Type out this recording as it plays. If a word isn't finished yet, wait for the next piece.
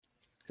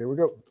Here we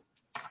go.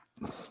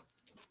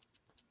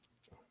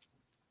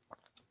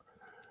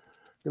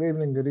 Good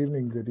evening, good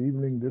evening, good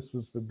evening. This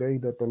is the day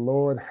that the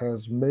Lord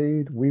has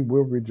made. We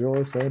will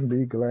rejoice and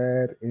be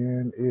glad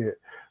in it.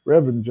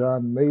 Reverend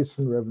John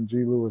Mason, Reverend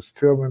G. Lewis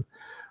Tillman,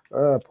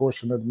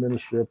 portion of the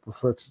ministry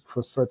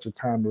for such a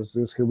time as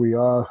this. Here we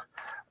are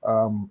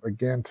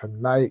again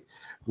tonight.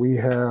 We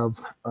have,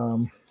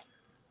 we're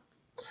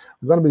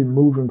going to be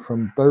moving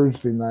from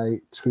Thursday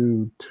night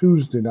to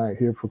Tuesday night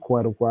here for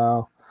quite a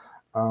while.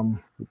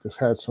 We just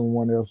had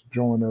someone else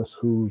join us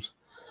who's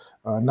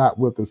not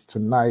with us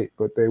tonight,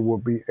 but they will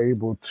be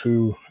able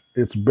to.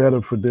 It's better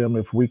for them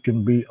if we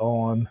can be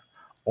on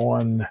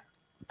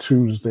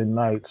Tuesday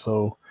night.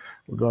 So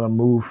we're going to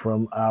move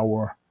from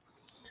our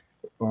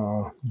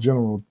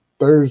general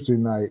Thursday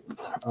night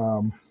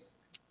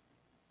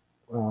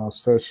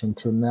session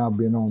to now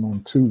being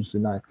on Tuesday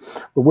night.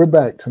 But we're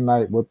back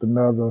tonight with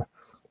another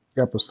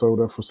episode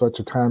of For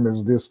Such a Time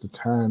as This. The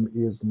time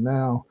is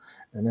now.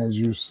 And as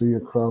you see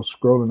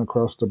scrolling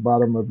across the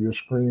bottom of your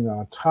screen,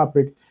 our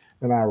topic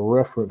and our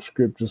reference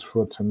scriptures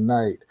for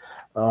tonight.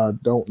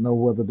 Don't know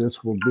whether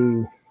this will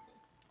be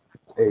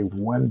a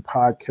one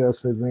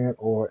podcast event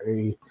or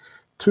a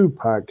two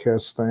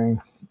podcast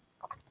thing.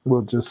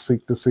 We'll just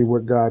seek to see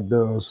what God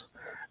does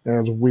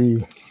as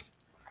we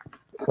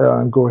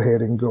go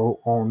ahead and go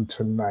on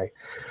tonight.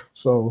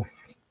 So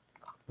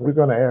we're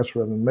going to ask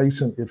Reverend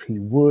Mason if he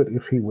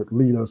would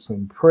lead us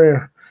in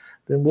prayer.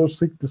 Then we'll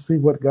seek to see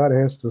what God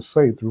has to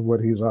say through what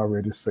he's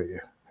already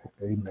said.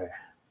 Amen.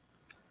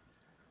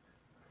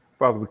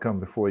 Father, we come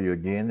before you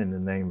again in the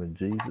name of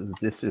Jesus.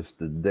 This is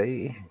the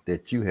day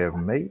that you have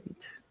made,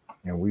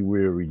 and we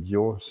will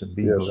rejoice and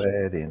be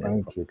glad in it.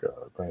 Thank you,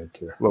 God.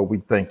 Thank you. Lord, we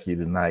thank you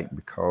tonight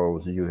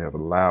because you have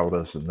allowed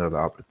us another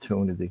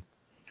opportunity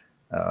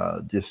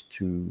just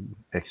to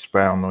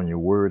expound on your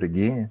word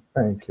again.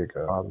 Thank you,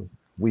 God. Father,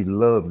 we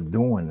love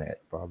doing that,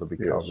 Father,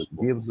 because it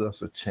gives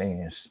us a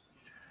chance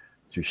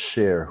to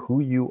share who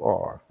you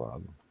are,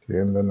 Father.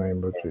 In the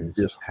name of Jesus.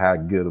 Just how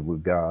good of a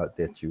God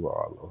that you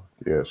are, Lord.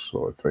 Yes,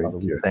 Lord.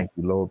 Thank you. Thank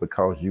you, Lord,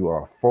 because you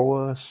are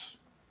for us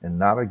and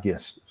not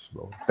against us,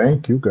 Lord.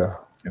 Thank you, God.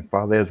 And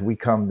Father, as we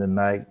come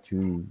tonight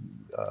to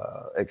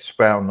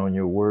expound on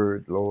your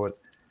word, Lord,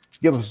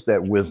 give us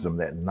that wisdom,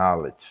 that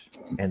knowledge,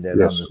 and that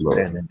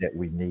understanding, Lord, that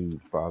we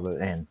need, Father.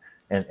 And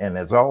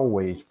as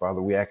always,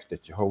 Father, we ask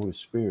that your Holy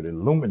Spirit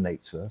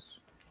illuminates us.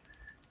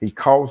 He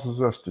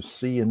causes us to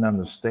see and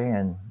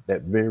understand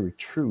that very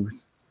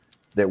truth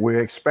that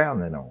we're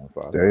expounding on,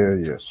 Father.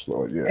 Yes,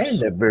 Lord, yes. And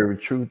that very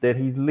truth that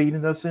he's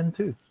leading us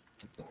into.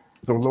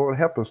 So, Lord,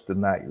 help us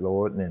tonight,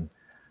 Lord, and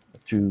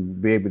to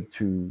be able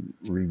to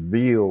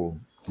reveal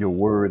your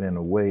word in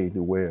a way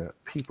to where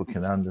people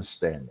can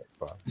understand it,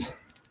 Father.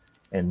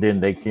 And then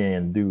they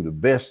can do the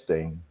best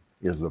thing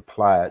is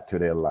apply it to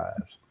their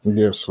lives.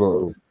 Yes,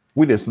 Lord. So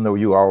we just know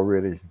you're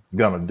already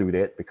going to do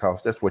that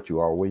because that's what you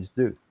always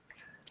do.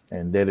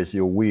 And that is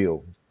your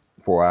will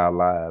for our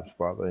lives,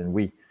 Father. And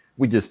we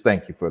just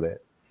thank you for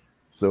that.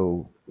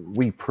 So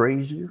we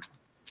praise you.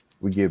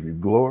 We give you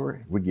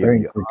glory. We give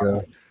you honor.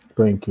 God.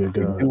 Thank you,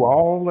 God. We do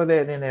all of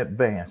that in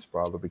advance,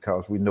 Father,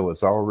 because we know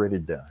it's already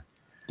done.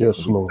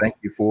 Yes, Lord. Thank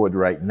you for it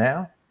right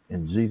now.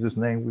 In Jesus'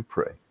 name we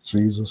pray.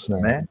 Jesus'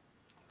 name. Amen.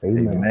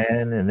 Amen.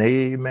 Amen and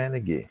amen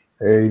again.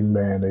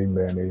 Amen,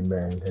 amen,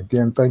 amen.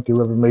 Again, thank you,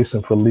 Reverend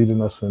Mason, for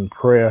leading us in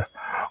prayer.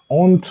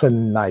 On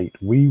tonight,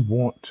 we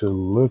want to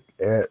look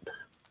at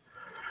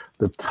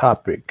the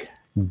topic,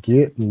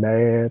 get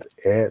mad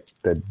at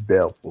the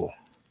devil.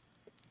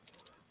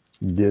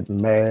 Get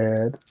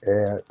mad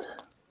at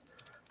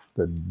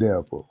the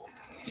devil.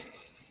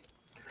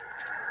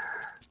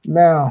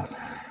 Now,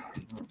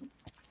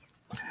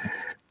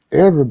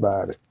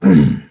 everybody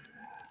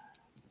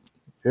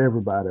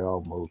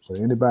almost, or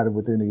anybody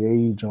with any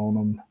age on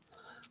them,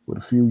 with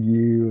a few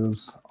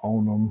years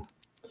on them,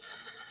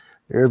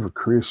 every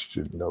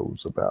Christian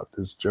knows about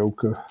this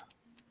joker.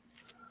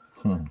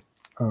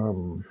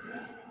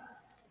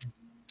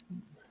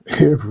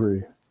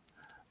 Every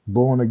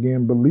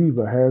born-again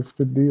believer has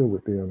to deal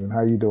with them. And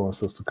how you doing,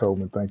 Sister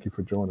Coleman? Thank you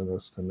for joining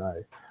us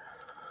tonight.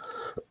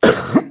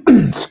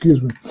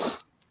 Excuse me.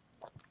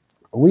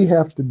 We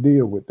have to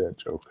deal with that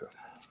joker.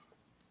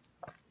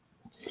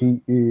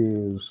 He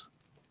is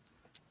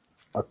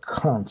a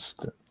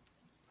constant.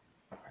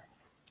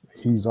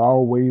 He's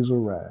always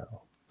around.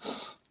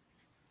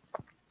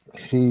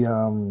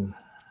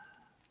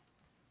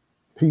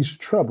 He's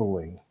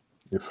troubling,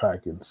 if I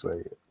can say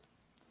it.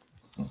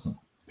 Mm-hmm.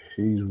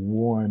 He's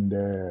one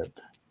that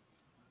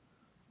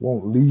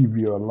won't leave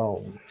you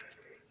alone.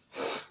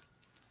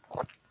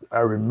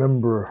 I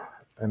remember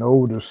an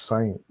older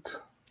saint.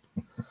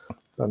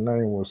 Her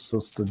name was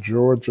Sister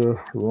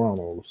Georgia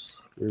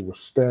Runnels. We were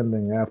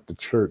standing after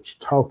church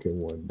talking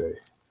one day.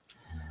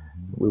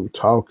 We were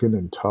talking,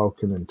 and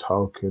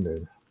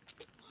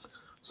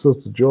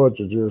Sister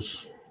Georgia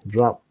just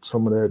dropped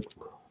some of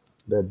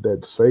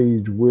that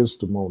sage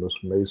wisdom on us,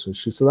 Mason.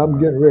 She said, I'm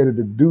getting ready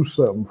to do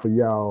something for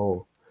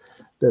y'all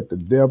that the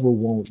devil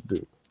won't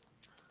do.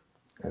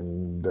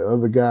 And the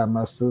other guy,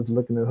 my sister,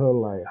 looking at her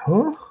like,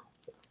 huh?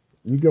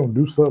 You gonna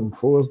do something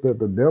for us that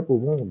the devil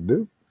won't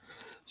do?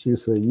 She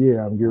said,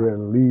 yeah, I'm getting ready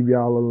to leave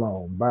y'all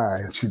alone. Bye.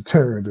 And she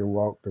turned and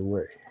walked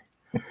away.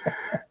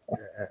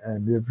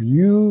 And if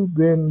you've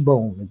been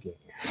born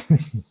again,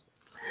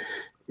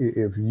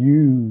 if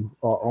you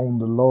are on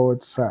the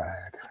Lord's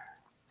side,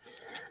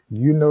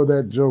 you know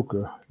that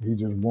joker, he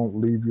just won't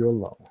leave you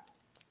alone.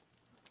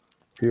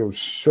 He'll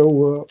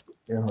show up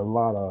in a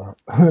lot of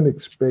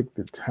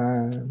unexpected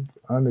times,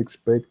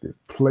 unexpected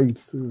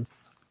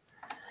places.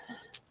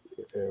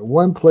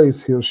 One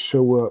place he'll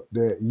show up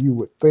that you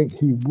would think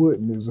he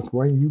wouldn't is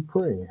when you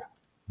praying.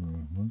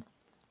 Mm-hmm.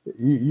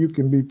 You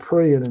can be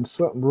praying and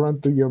something run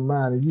through your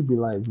mind and you be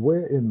like,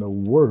 where in the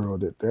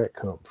world did that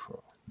come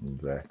from?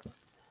 Exactly.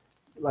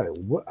 Like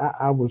what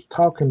I was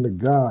talking to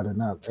God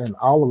and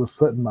all of a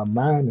sudden my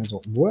mind is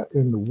on what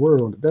in the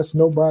world? That's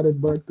nobody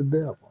but the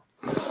devil.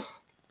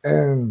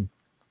 And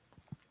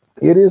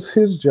it is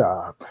his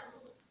job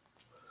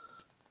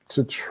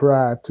to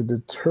try to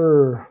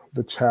deter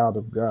the child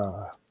of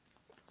God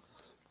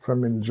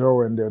from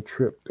enjoying their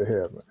trip to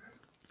heaven.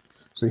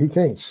 So he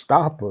can't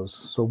stop us.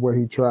 So what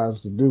he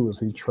tries to do is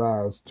he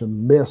tries to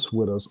mess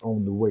with us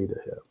on the way to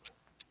heaven.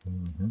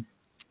 Mm-hmm.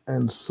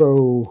 And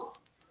so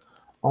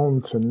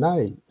on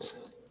tonight,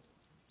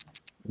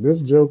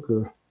 this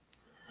joker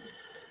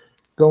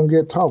gonna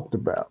get talked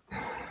about.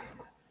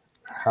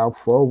 How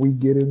far we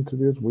get into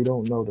this, we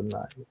don't know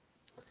tonight.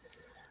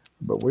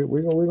 But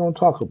we're gonna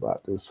talk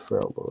about this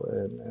fellow.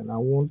 And I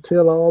want to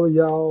tell all of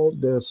y'all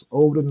that's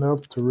old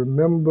enough to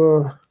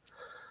remember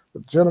a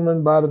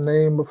gentleman by the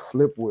name of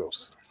Flip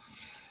Wilson.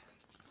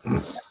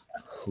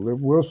 Flip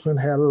Wilson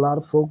had a lot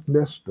of folk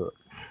messed up.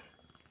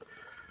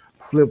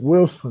 Flip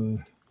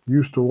Wilson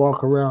used to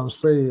walk around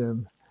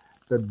saying,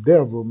 the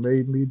devil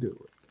made me do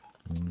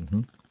it.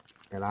 Mm-hmm.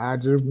 And I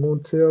just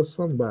want to tell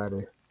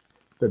somebody,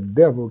 the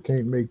devil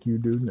can't make you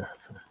do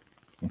nothing.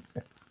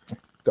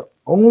 The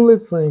only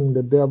thing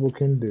the devil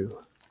can do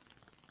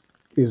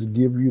is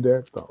give you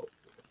that thought.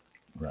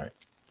 Right.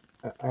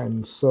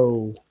 And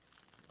so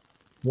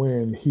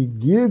when he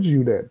gives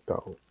you that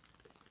thought,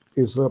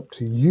 it's up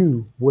to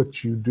you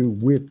what you do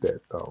with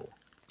that thought.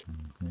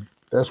 Mm-hmm.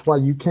 That's why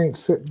you can't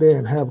sit there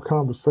and have a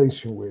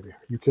conversation with him.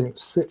 You can't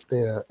sit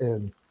there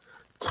and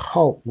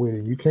talk with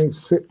him. You can't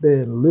sit there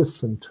and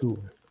listen to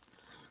him.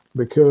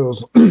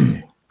 Because,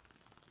 and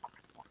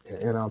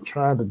I'll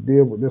try to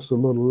deal with this a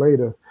little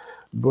later,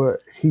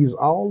 but he's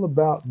all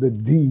about the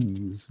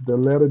D's, the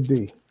letter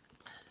D.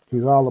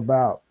 He's all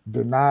about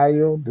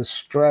denial,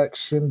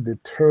 distraction,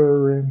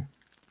 deterring,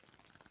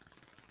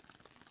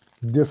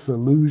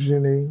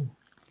 disillusioning.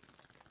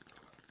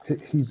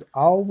 He's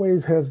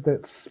always has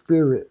that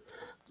spirit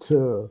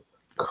to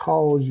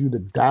cause you to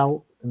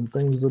doubt and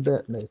things of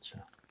that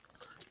nature.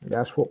 And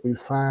that's what we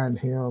find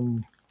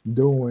him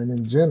doing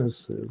in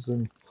Genesis.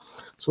 And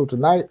so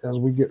tonight, as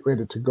we get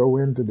ready to go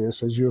into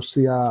this, as you'll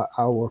see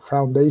our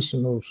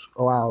foundational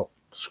or our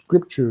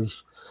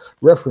scriptures,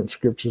 reference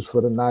scriptures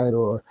for the night,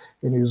 or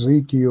in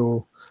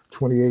Ezekiel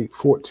 28,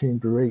 14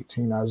 through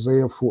 18,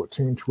 Isaiah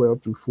 14,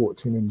 12 through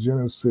 14, and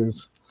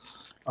Genesis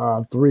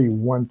 3,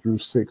 1 through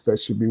 6. That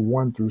should be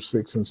 1 through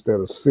 6 instead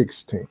of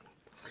 16.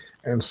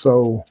 And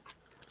so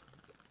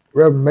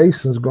Reverend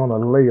Mason's going to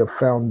lay a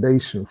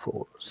foundation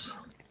for us,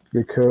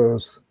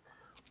 because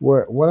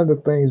one of the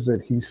things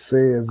that he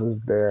says is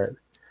that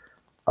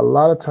a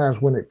lot of times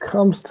when it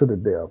comes to the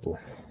devil,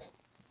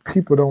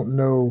 people don't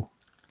know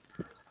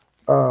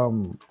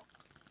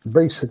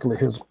basically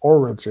his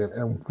origin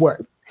and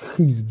what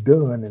he's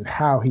done and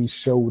how he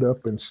showed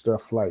up and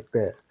stuff like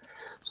that.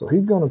 So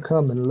he's going to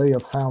come and lay a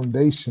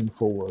foundation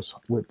for us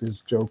with this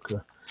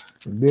joker.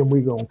 And then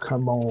we're going to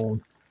come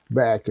on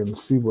back and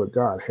see what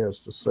God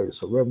has to say.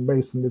 So Reverend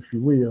Mason, if you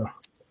will,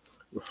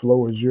 the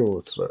floor is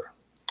yours, sir.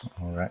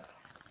 All right.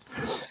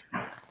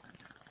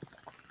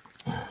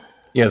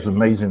 Yeah, it's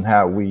amazing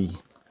how we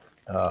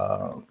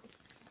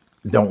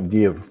don't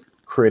give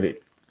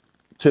credit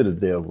to the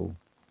devil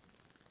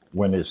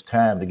when it's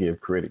time to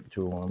give credit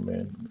to him,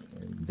 and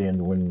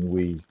then when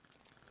we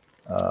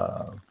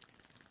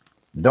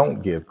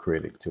don't give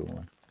credit to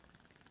him,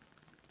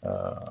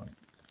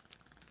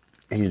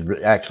 he's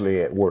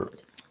actually at work,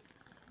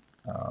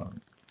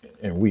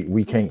 and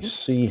we can't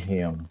see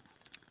him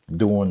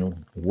doing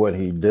what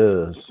he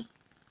does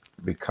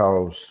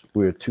because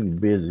we're too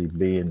busy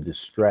being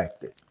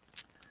distracted.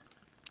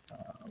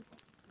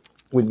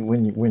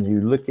 When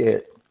you look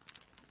at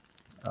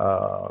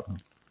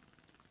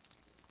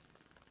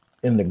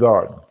in the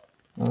garden,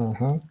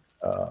 Mm-hmm.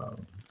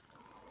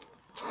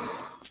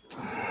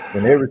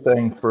 when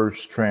everything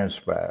first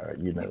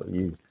transpired,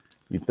 you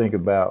think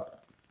about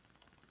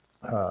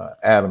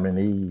Adam and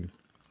Eve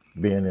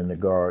being in the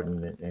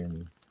garden,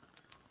 and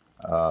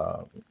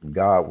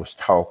God was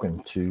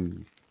talking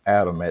to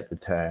Adam at the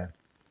time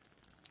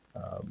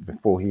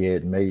before he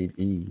had made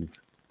Eve,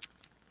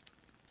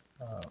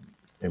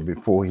 and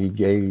before he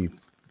gave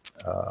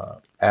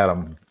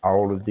Adam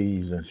all of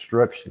these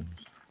instructions.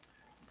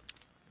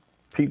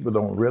 people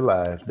don't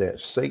realize that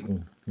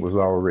Satan was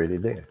already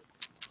there.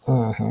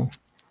 Mm-hmm.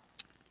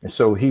 And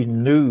so he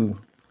knew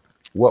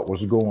what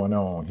was going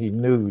on. He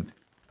knew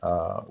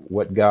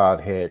what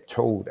God had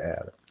told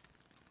Adam.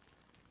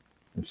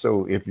 And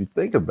so if you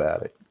think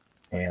about it,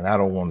 and I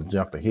don't want to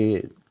jump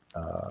ahead,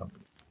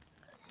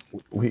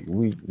 we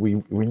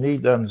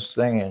need to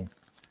understand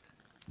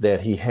that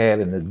he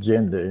had an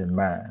agenda in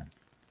mind.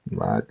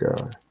 My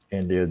God.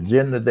 And the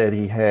agenda that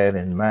he had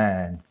in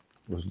mind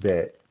was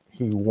that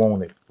he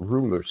wanted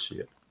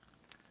rulership.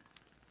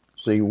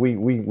 See,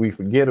 we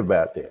forget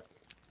about that.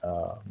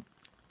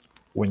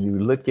 When you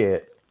look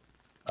at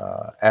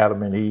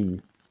Adam and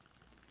Eve,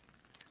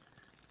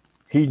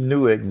 he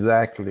knew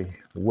exactly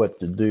what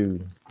to do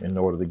in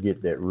order to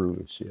get that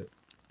rulership.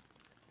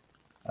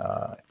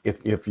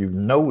 If you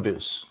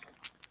notice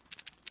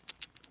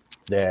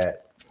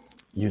that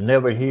you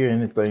never hear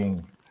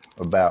anything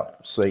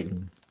about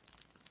Satan,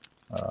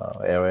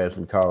 or as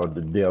we call it,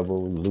 the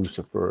devil,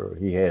 Lucifer,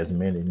 he has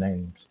many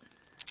names.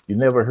 You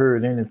never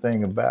heard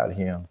anything about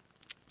him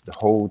the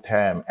whole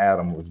time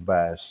Adam was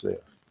by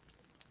himself.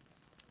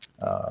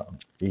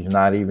 He's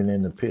not even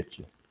in the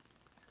picture.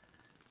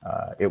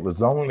 It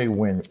was only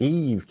when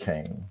Eve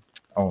came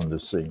on the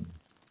scene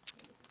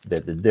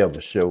that the devil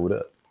showed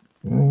up.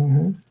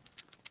 Mm-hmm.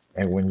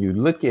 And when you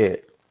look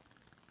at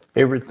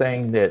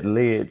everything that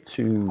led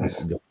to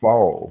the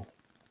fall,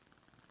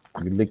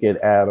 you look at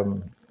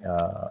Adam,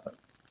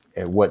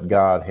 at what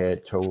God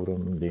had told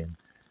him. Then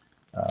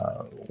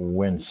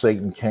when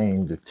Satan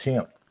came to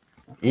tempt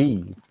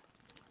Eve,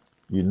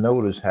 you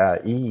notice how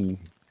Eve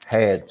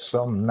had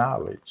some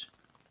knowledge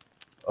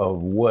of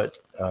what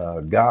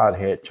God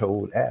had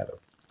told Adam.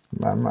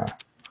 My.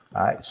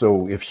 All right.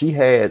 So if she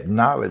had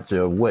knowledge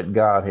of what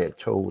God had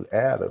told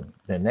Adam,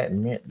 then that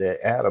meant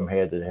that Adam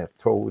had to have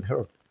told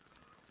her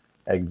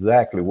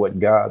exactly what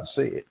God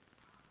said.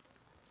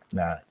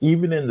 Now,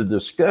 even in the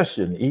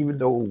discussion, even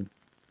though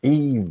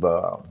Eve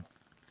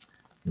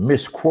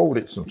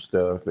misquoted some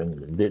stuff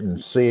and didn't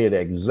say it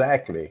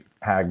exactly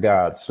how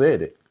God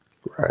said it,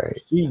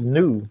 Right. she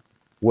knew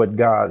what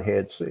God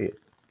had said.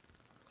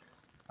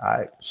 All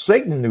right.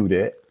 Satan knew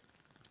that,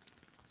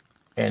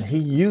 and he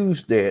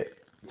used that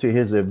to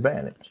his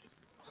advantage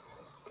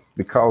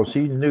because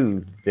he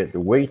knew that the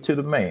way to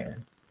the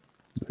man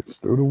It's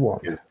through the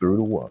woman. is through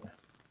the woman.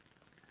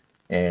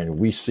 And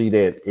we see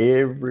that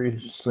every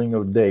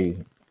single day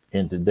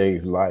in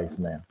today's life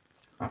now.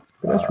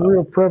 That's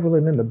real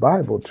prevalent in the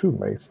Bible too,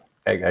 Mason.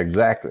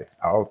 Exactly.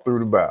 All through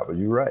the Bible.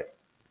 You're right.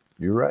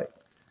 You're right.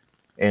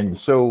 And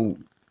so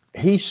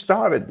he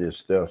started this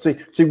stuff.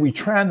 See, we're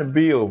trying to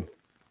build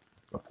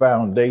a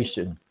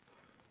foundation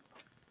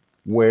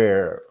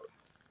where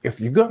if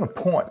you're going to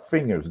point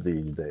fingers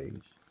these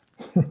days,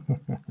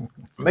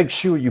 make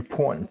sure you're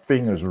pointing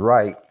fingers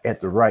right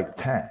at the right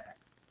time.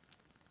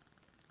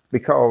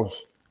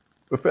 Because,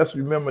 Professor,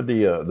 remember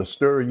the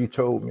story you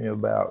told me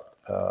about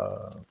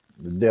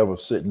the devil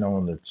sitting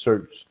on the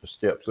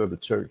steps of the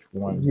church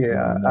one?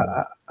 Yeah,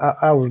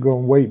 I was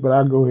going to wait, but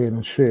I'll go ahead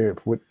and share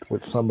it with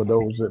some of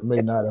those that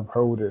may not have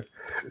heard it.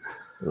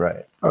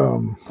 Right.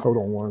 Hold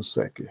on one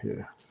second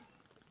here.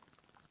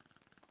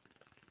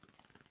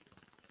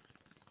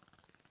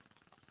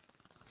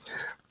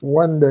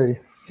 One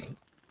day,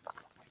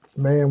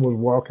 man was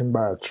walking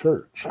by a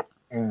church,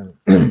 and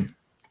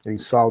he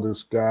saw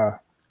this guy,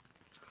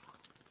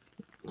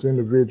 this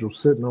individual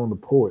sitting on the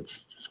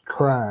porch, just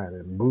crying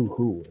and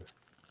boo-hooing.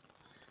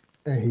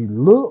 And he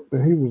looked,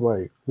 and he was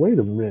like, "Wait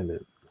a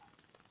minute,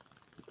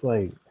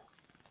 like,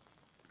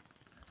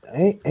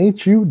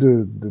 ain't you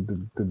the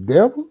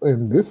devil?"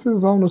 And this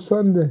is on a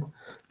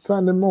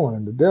Sunday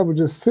morning. The devil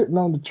just sitting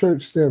on the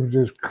church steps,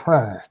 just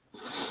crying,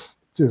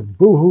 just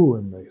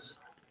boo-hooing, Mason.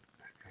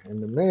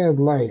 And the man's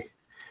like,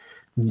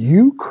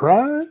 "You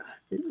crying?"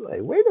 He's like,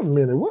 "Wait a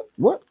minute,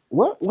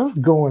 what's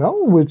going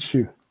on with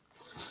you?"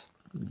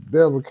 The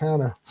devil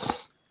kind of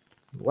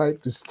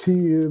wiped his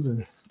tears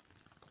and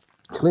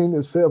cleaned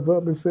himself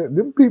up and said,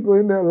 "Them people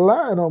in there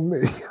lying on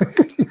me."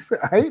 He said,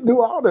 "I ain't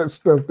do all that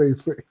stuff they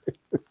say."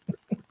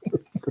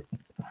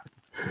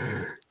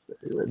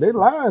 They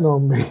lying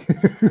on me.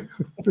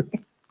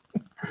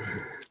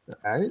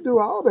 I ain't do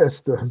all that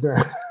stuff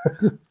now.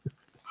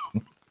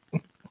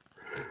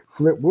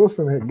 Flip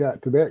Wilson had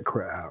got to that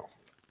crowd.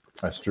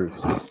 That's true.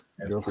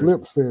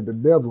 Flip said the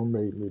devil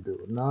made me do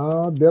it.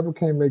 No, devil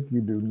can't make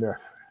you do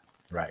nothing.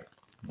 Right.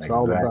 It's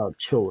all about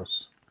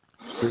choice.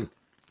 True.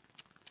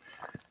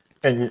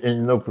 And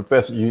you know,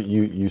 Professor,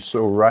 you're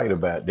so right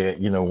about that.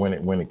 You know,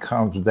 when it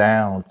comes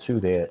down to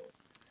that,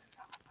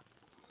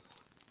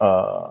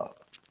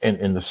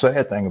 and the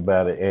sad thing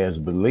about it, as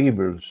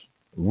believers,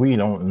 we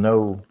don't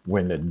know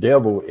when the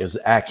devil is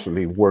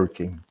actually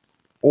working,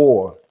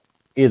 or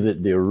is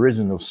it the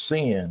original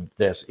sin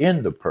that's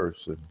in the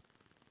person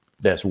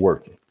that's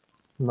working?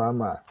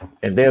 My.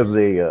 And there's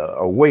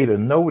a way to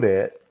know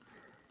that,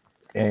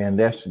 and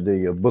that's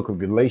the book of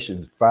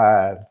Galatians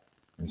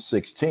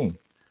 5:16.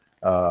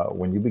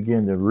 When you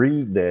begin to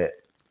read that,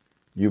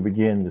 you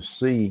begin to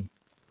see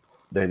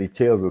that he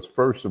tells us,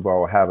 first of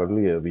all, how to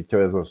live. He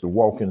tells us to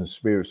walk in the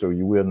spirit so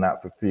you will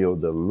not fulfill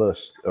the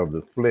lust of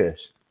the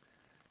flesh.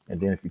 And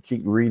then if you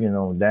keep reading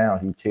on down,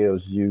 he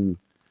tells you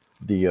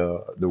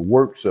the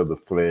works of the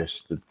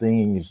flesh, the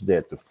things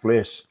that the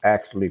flesh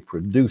actually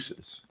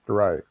produces.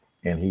 Right.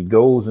 And he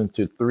goes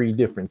into 3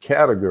 different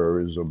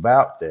categories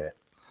about that.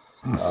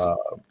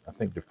 I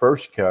think the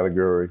first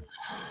category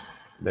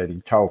that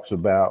he talks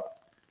about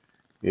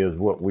is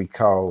what we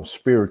call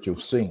spiritual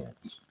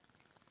sins.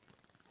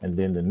 And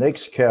then the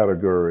next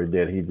category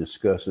that he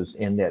discusses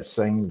in that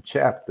same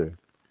chapter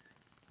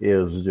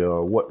is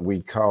what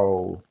we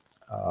call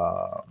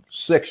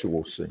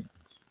sexual sins.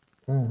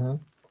 Mm-hmm.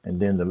 And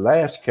then the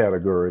last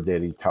category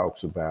that he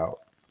talks about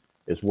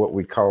is what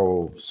we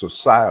call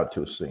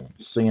societal sins,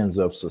 sins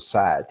of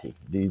society.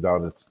 These are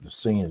the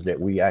sins that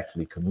we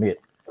actually commit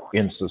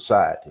in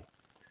society.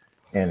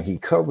 And he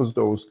covers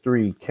those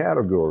 3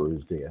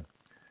 categories there.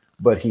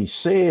 But he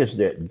says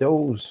that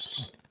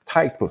those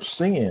type of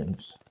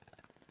sins,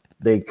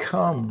 they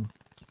come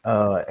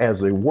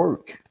as a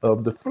work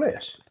of the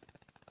flesh.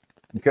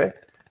 Okay.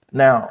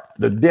 Now,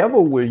 the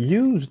devil will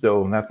use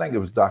those, and I think it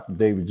was Dr.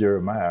 David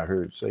Jeremiah I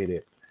heard say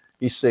that.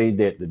 He said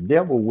that the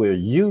devil will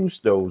use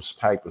those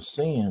type of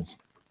sins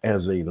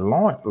as a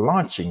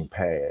launching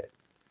pad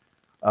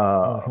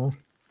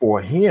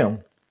for him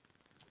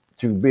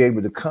to be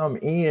able to come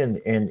in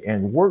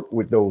and work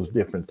with those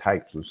different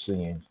types of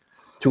sins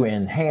to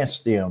enhance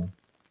them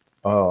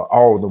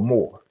all the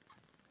more.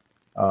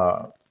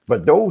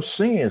 But those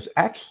sins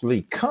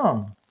actually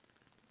come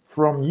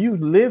from you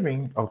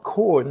living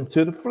according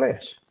to the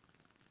flesh.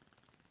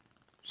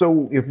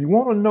 So if you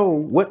want to know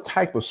what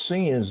type of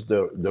sins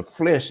the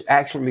flesh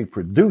actually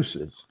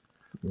produces,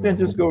 then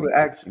just go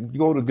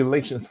to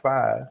Galatians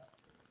 5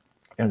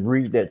 and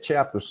read that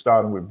chapter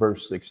starting with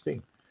verse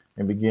 16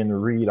 and begin to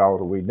read all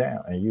the way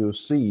down, and you'll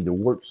see the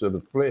works of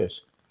the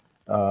flesh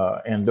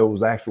and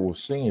those actual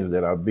sins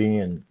that are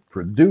being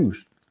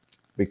produced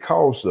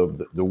because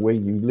of the way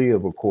you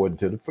live according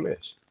to the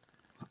flesh.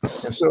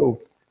 And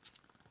so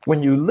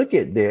when you look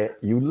at that,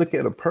 you look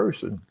at a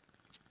person,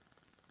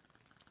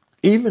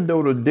 even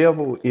though the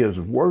devil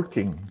is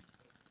working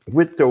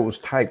with those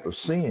type of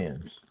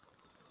sins,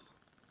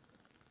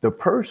 the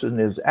person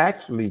is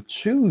actually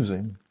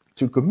choosing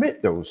to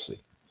commit those sins.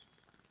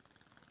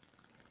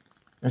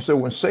 And so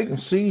when Satan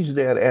sees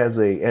that as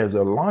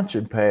a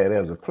launching pad,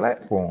 as a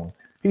platform,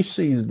 he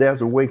sees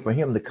there's a way for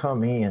him to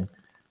come in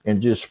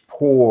and just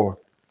pour,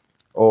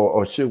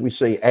 or should we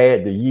say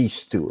add the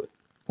yeast to it.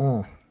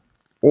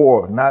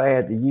 Or not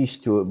add the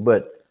yeast to it,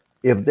 but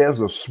if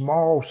there's a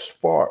small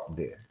spark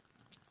there,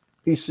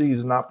 he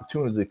sees an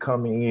opportunity to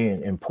come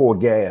in and pour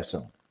gas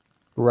on.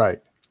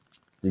 Right.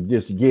 To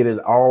just get it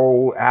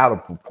all out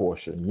of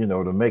proportion,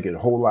 to make it a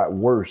whole lot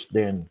worse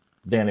than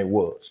it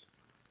was.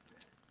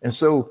 And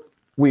so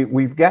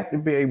we've got to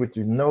be able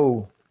to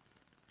know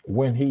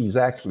when he's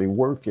actually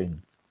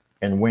working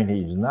and when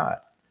he's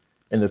not.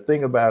 And the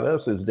thing about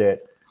us is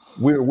that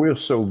we're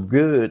so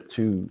good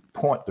to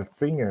point the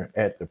finger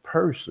at the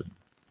person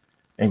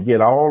and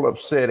get all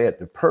upset at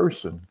the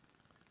person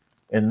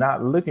and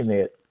not looking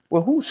at,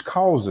 well, who's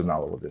causing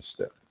all of this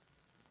stuff?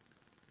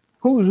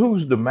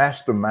 Who's the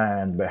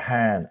mastermind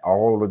behind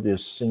all of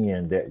this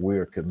sin that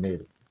we're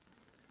committing?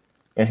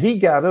 And he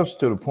got us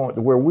to the point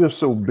to where we're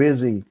so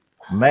busy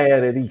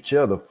mad at each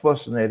other,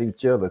 fussing at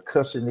each other,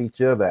 cussing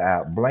each other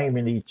out,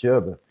 blaming each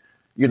other,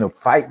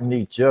 fighting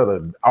each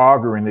other,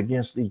 arguing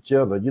against each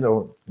other,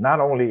 not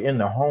only in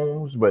the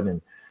homes, but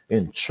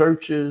in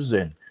churches.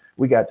 And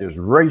we got this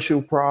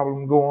racial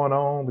problem going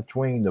on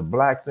between the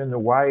blacks and the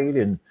white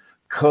and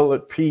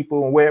colored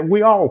people, where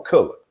we all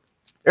colored.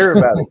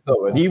 Everybody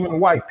colored, even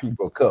white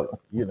people colored,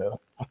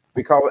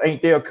 because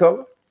ain't they a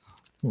color?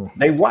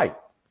 They white,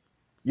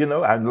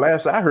 and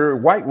last I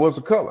heard, white was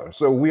a color.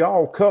 So we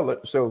all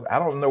colored. So I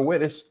don't know where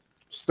this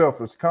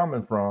stuff is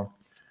coming from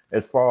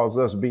as far as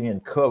us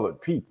being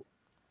colored people.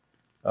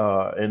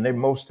 And they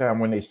most time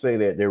when they say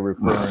that, they're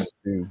referring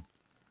to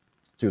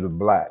the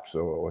blacks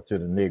or to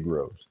the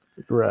Negroes.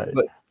 Right.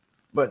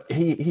 But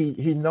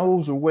he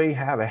knows a way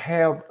how to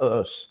have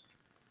us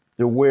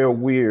to where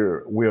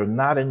we're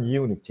not in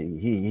unity.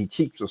 He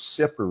keeps us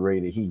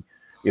separated.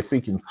 If he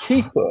can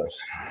keep us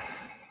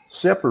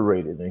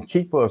separated and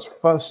keep us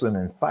fussing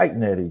and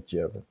fighting at each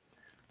other,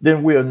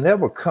 then we'll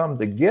never come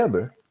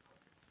together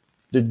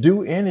to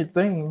do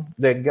anything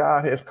that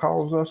God has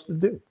caused us to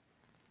do.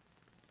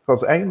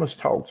 Because Amos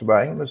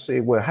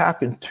said, well, how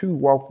can 2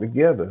 walk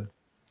together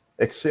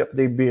except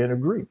they be in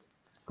agreement?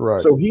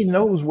 Right. So he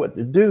knows what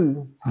to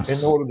do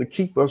in order to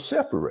keep us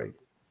separated.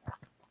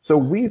 So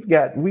we've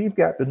got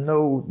to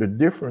know the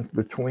difference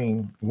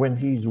between when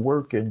he's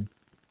working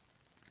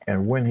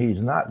and when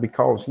he's not,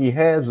 because he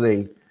has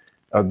a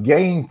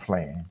game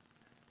plan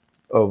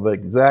of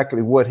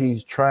exactly what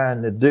he's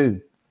trying to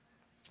do.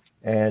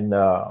 And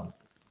I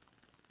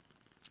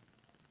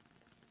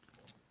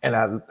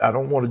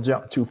don't want to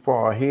jump too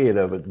far ahead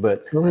of it,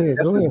 but go ahead,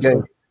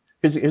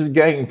 his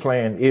game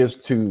plan is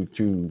to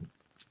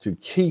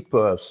keep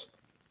us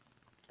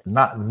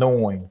not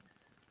knowing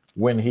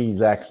when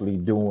he's actually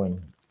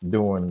doing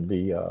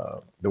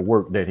the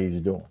work that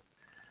he's doing.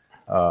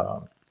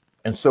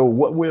 And so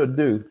what we'll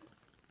do,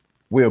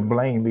 we'll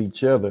blame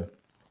each other,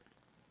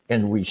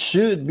 and we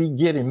should be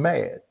getting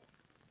mad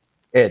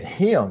at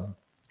him.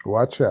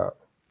 Watch out.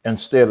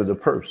 Instead of the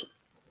person.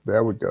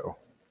 There we go.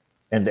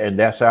 And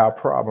that's our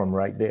problem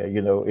right there.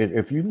 You know,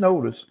 if you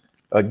notice,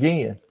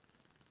 again,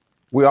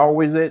 we're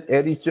always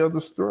at each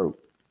other's throat.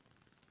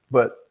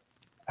 But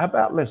how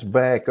about let's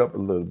back up a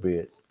little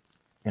bit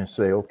and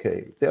say,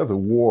 okay, there's a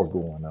war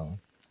going on.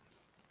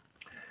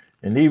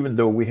 And even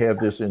though we have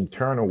this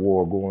internal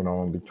war going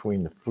on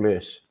between the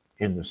flesh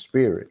and the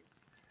spirit,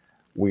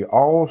 we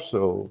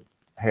also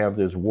have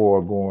this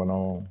war going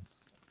on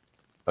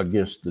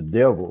against the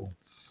devil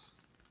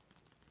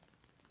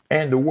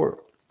and the world.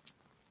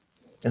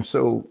 And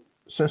so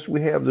since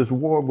we have this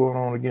war going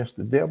on against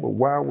the devil,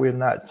 why we're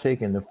not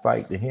taking the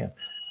fight to him?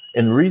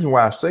 And the reason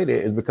why I say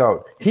that is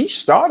because he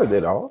started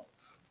it all.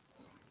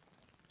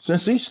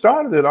 Since he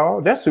started it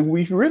all, that's who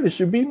we really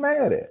should be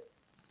mad at.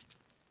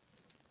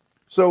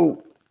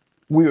 So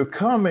we are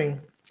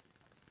coming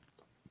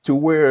to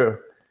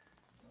where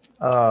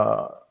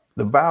the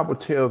Bible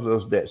tells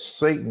us that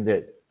Satan,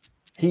 that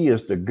he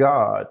is the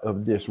God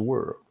of this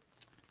world.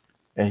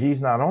 And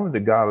he's not only the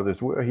God of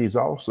this world, he's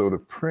also the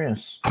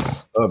prince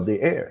of the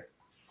air.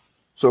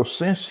 So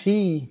since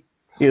he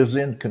is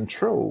in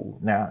control,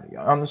 now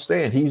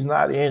understand, he's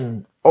not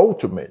in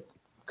ultimate,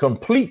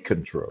 complete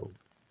control.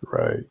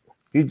 Right.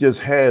 He just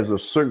has a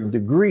certain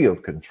degree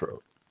of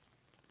control.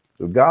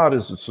 So God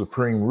is the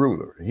supreme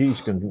ruler.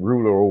 He's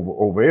ruler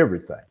over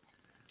everything.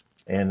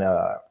 And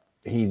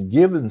he's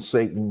given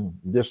Satan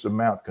this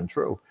amount of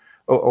control.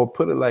 Or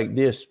put it like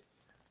this,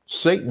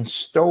 Satan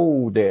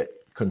stole that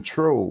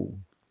control,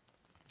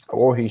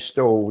 or he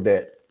stole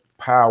that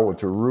power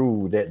to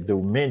rule, that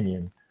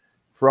dominion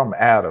from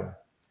Adam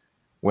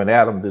when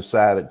Adam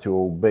decided to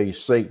obey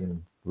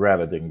Satan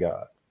rather than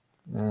God.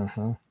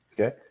 Mm-hmm.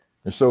 Okay.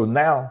 And so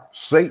now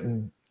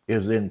Satan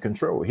is in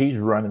control. He's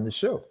running the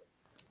show.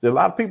 A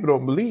lot of people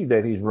don't believe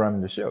that he's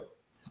running the show.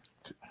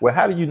 Well,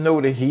 how do you know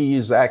that he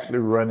is actually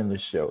running the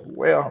show?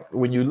 Well,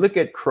 when you look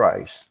at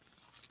Christ,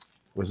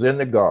 was in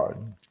the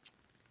garden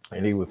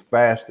and he was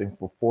fasting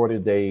for 40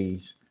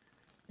 days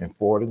and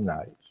 40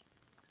 nights.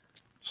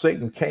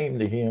 Satan came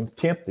to him,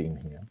 tempting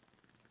him.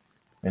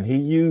 And he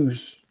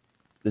used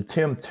the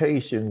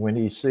temptation when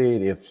he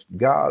said,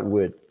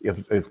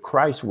 if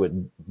Christ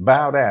would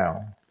bow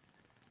down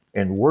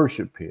and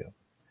worship him,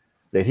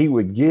 that he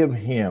would give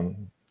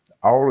him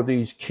all of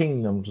these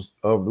kingdoms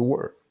of the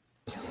world.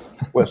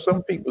 Well,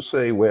 some people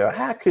say, well,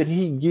 how could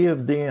he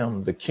give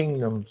them the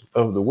kingdoms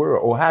of the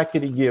world? Or how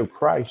could he give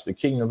Christ the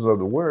kingdoms of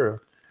the world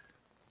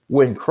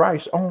when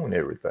Christ owned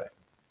everything?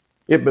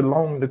 It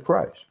belonged to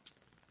Christ.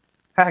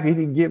 How could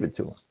he give it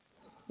to him?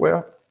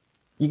 Well,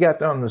 you got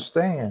to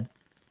understand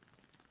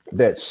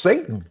that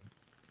Satan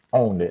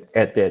owned it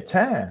at that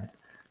time,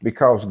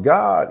 because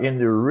God, in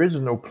the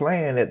original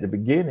plan at the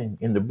beginning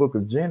in the book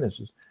of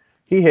Genesis,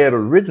 he had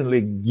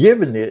originally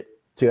given it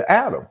to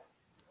Adam.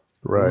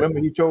 Right. Remember,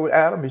 he told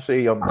Adam, he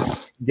said,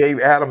 gave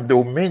Adam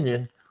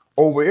dominion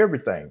over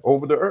everything,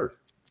 over the earth.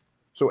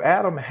 So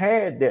Adam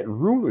had that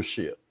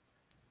rulership.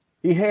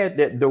 He had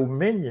that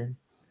dominion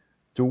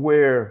to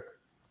where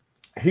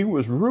he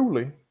was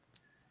ruling,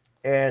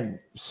 and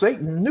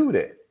Satan knew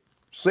that.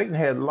 Satan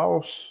had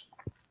lost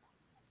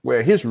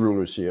his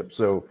rulership.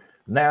 So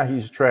now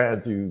he's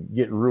trying to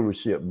get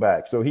rulership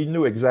back. So he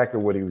knew exactly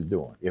what he was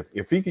doing.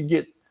 If he could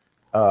get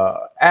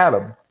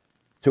Adam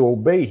to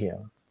obey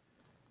him,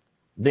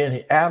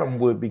 then Adam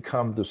would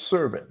become the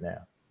servant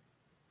now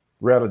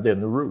rather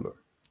than the ruler.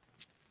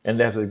 And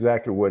that's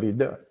exactly what he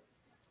done.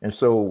 And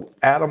so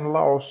Adam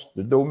lost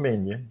the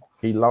dominion,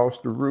 he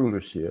lost the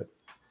rulership,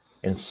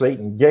 and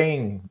Satan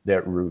gained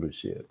that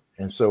rulership.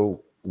 And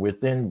so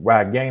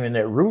by gaining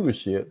that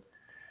rulership,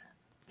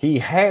 he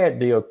had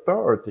the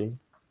authority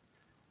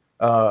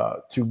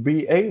to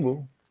be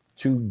able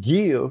to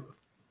give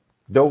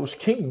those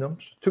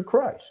kingdoms to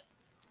Christ.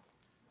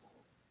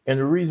 And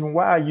the reason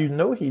why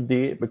he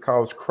did,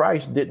 because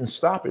Christ didn't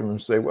stop him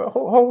and say, well,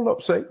 hold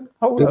up, Satan,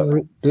 hold up.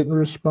 Didn't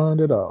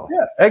respond at all.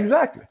 Yeah,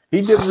 exactly.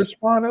 He didn't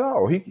respond at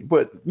all.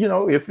 But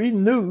if he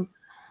knew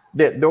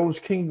that those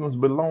kingdoms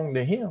belonged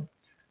to him,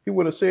 he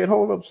would have said,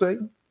 hold up,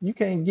 Satan, you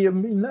can't give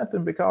me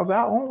nothing because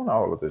I own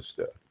all of this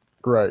stuff.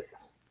 Right.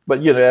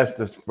 But,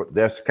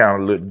 that's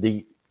kind of a little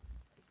deep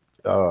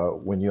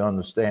when you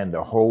understand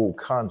the whole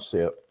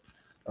concept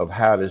of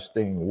how this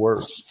thing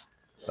works.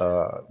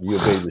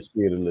 You'll be able to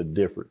see it a little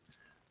different.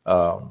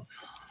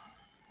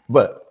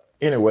 But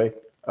anyway,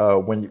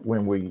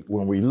 when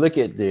we look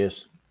at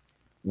this,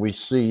 we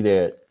see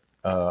that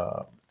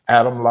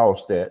Adam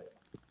lost that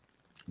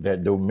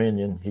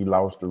dominion. He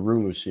lost the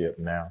rulership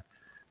now.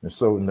 And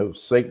so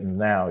Satan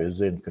now is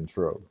in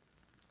control.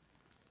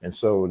 And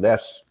so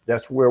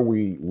that's where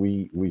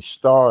we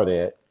start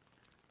at,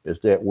 is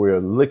that we're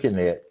looking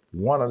at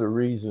one of the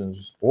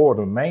reasons, or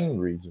the main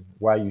reason,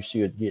 why you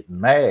should get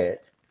mad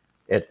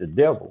at the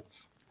devil,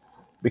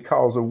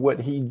 because of what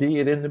he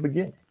did in the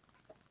beginning.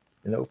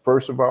 You know,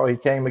 first of all, he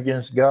came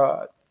against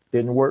God,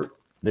 didn't work.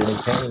 Then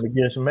he came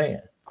against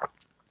man,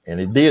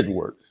 and it did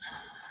work,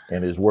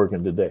 and it's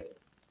working today.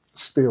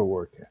 Still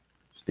working.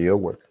 Still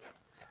working.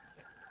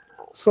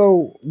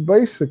 So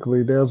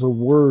basically, there's a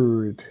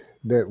word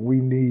that we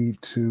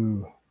need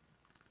to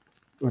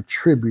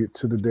attribute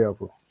to the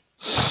devil,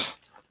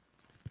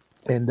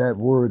 and that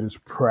word is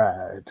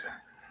pride.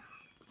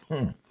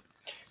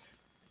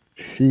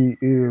 He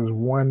is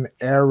one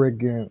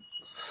arrogant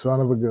son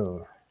of a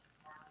gun.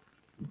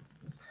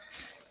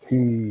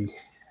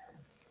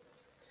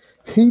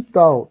 He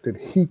thought that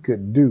he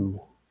could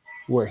do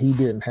what he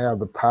didn't have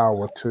the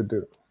power to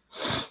do.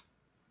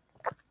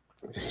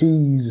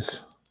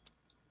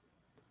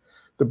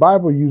 The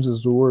Bible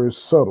uses the word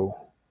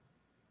subtle.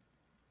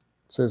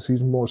 It says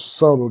he's more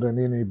subtle than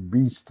any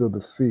beast of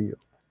the field,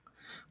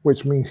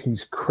 which means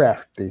he's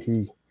crafty.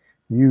 He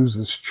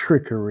uses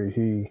trickery.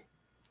 He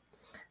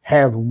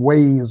has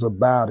ways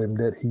about him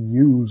that he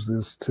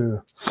uses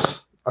to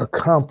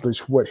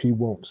accomplish what he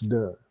wants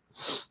done.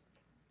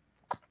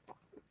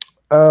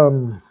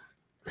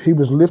 He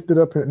was lifted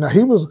up.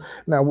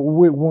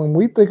 When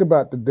we think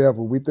about the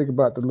devil, we think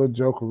about the little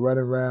joker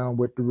running around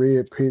with the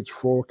red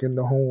pitchfork and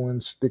the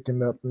horns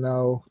sticking up.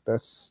 No,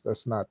 that's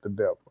not the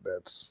devil.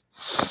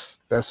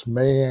 That's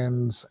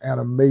man's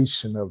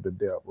animation of the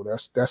devil.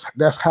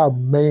 That's how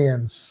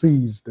man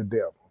sees the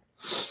devil.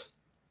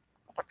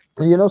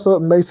 And you know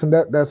something, Mason?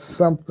 That's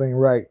something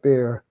right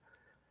there.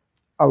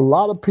 A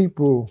lot of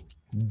people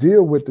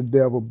deal with the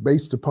devil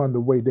based upon the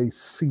way they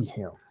see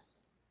him.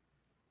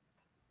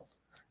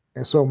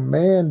 And so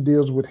man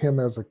deals with him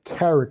as a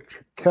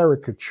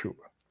caricature.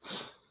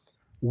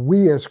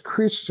 We as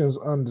Christians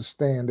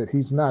understand that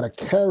he's not a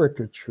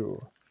caricature.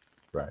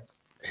 Right.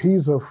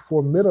 He's a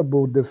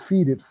formidable,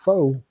 defeated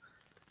foe.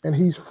 And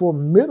he's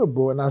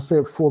formidable. And I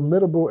said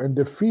formidable and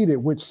defeated,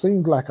 which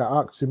seems like an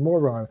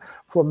oxymoron.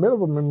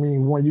 Formidable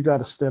means one you got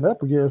to stand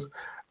up against.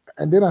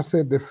 And then I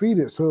said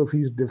defeated. So if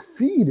he's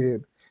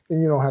defeated,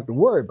 then you don't have to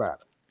worry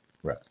about it.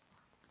 Right.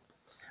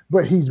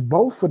 But he's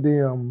both of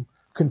them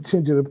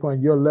contingent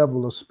upon your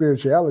level of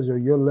spirituality or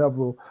your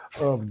level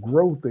of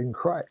growth in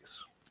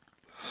Christ.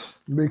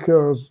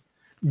 Because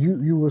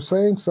you were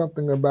saying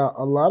something about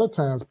a lot of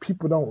times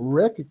people don't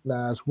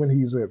recognize when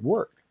he's at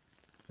work.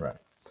 Right.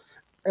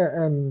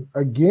 And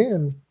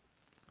again,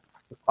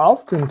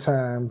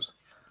 oftentimes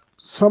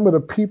some of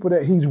the people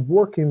that he's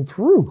working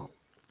through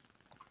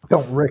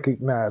don't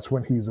recognize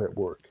when he's at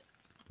work.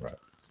 Right.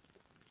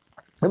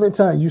 How many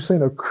times you've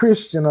seen a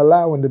Christian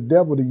allowing the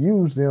devil to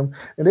use them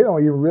and they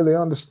don't even really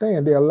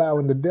understand they're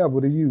allowing the devil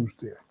to use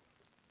them?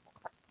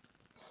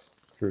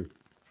 True.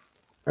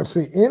 And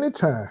see,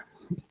 anytime,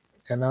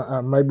 and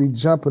I might be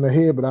jumping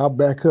ahead, but I'll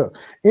back up.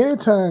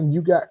 Anytime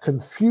you got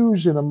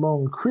confusion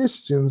among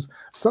Christians,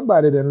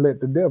 somebody didn't let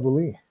the devil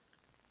in.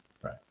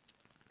 Right.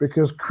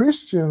 Because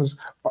Christians,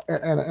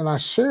 and I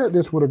shared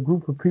this with a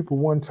group of people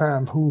one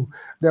time who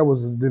there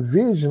was a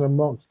division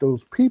amongst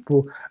those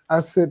people. I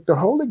said, the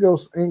Holy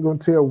Ghost ain't going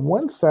to tell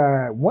one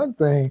side one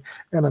thing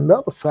and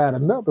another side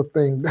another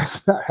thing.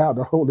 That's not how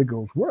the Holy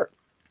Ghost works.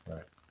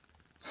 Right.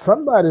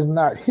 Somebody's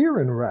not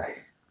hearing right.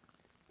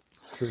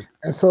 True.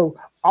 And so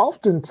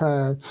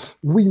oftentimes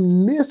we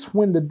miss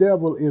when the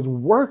devil is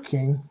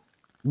working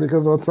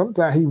because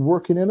sometimes he's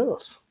working in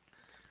us.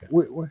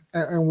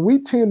 And we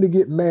tend to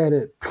get mad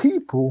at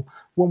people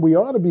when we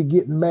ought to be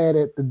getting mad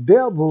at the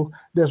devil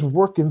that's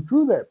working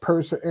through that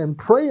person and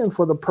praying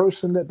for the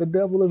person that the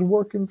devil is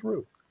working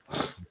through.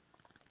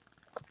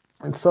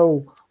 And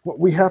so what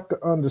we have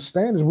to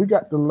understand is we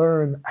got to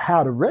learn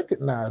how to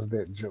recognize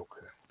that joker.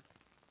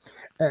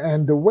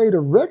 And the way to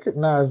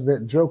recognize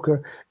that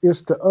joker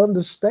is to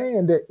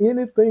understand that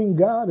anything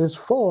God is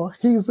for,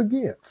 he's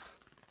against.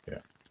 Yeah.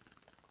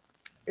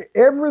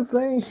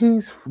 Everything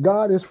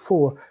God is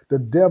for, the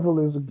devil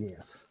is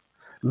against.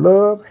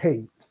 Love,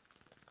 hate,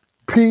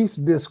 peace,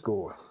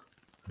 discord,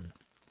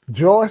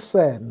 joy,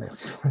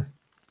 sadness,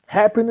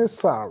 happiness,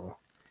 sorrow.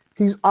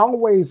 He's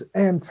always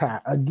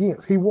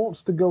against. He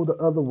wants to go the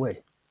other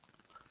way.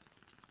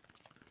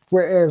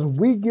 Whereas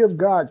we give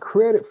God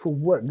credit for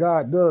what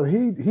God does,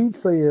 he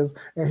says,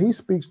 and he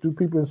speaks to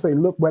people and say,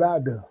 look what I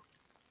do.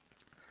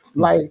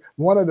 Like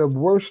one of the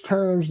worst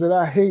terms that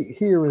I hate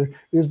hearing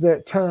is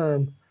that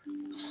term,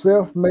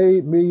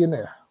 self-made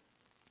millionaire.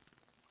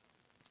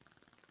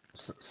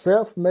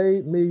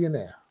 Self-made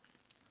millionaire.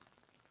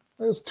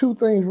 There's two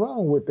things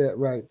wrong with that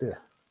right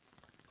there.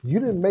 You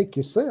didn't make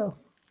yourself.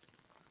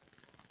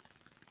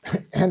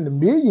 And the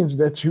millions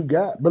that you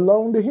got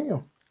belong to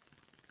him.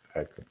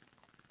 Exactly.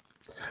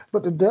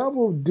 But the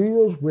devil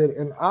deals with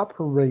and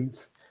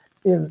operates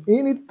in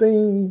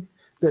anything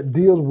that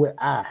deals with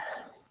I.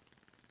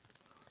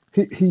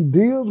 He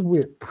deals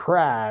with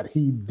pride.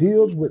 He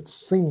deals with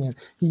sin.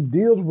 He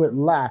deals with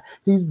lie.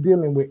 He's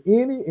dealing with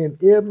any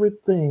and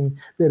everything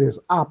that is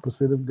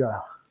opposite of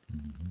God.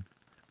 Mm-hmm.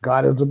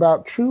 God is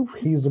about truth.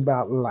 He's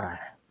about lie.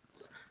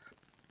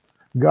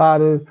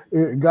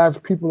 God's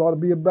people ought to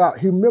be about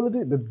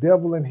humility. The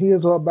devil and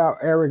his are about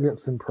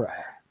arrogance and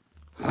pride.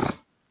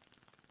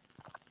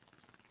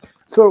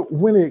 So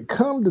when it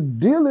comes to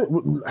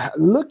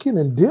looking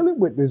and dealing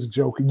with this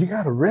joker, you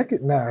got to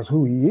recognize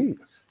who he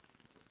is.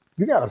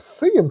 You got to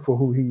see him for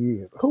who he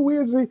is. Who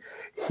is he?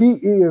 He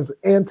is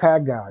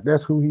anti-God.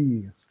 That's who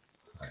he is.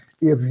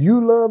 If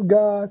you love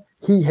God,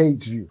 he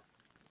hates you.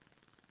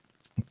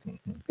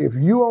 If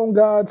you on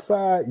God's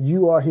side,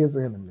 you are his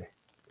enemy.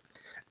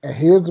 And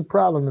here's the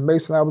problem. And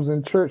Mason, I was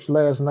in church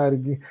last night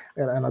again,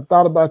 and I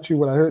thought about you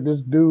when I heard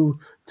this dude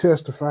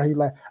testify. He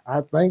like,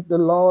 I thank the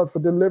Lord for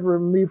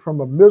delivering me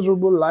from a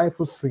miserable life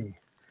of sin.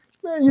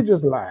 Man, you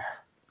just lie.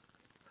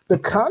 The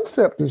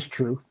concept is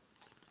true.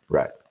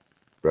 Right.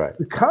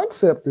 The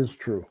concept is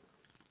true.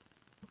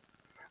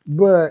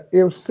 But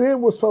if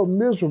sin was so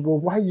miserable,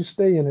 why you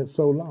stay in it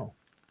so long?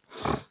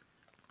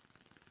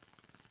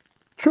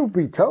 Truth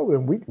be told,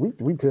 and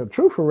we tell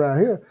truth around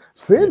here,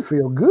 sin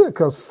feel good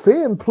because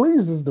sin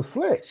pleases the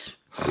flesh.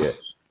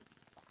 Yes.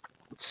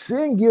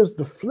 Sin gives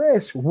the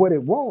flesh what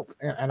it wants.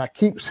 And I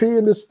keep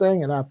seeing this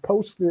thing, and I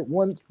posted it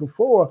once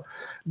before,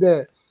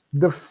 that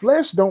the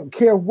flesh don't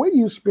care where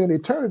you spend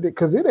eternity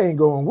because it ain't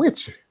going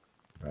with you.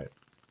 Right.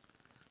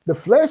 The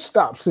flesh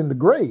stops in the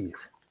grave.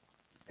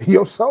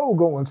 Your soul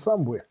going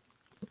somewhere.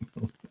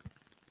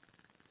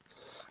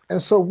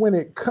 And so when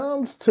it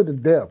comes to the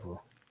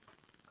devil,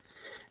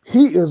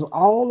 he is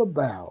all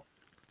about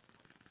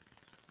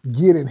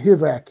getting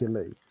his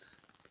accolades.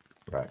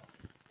 Right.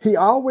 He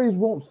always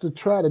wants to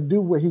try to do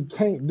what he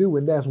can't do,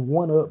 and that's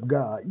one-up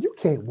God. You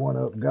can't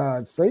one-up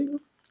God, Satan.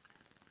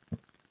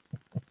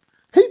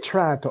 He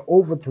tried to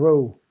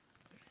overthrow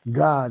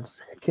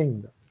God's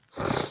kingdom.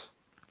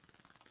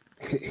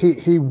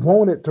 He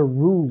wanted to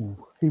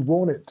rule. He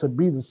wanted to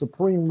be the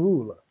supreme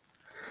ruler.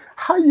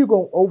 How you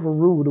going to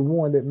overrule the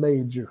one that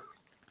made you?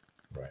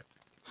 Right.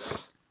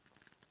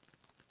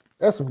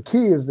 That's some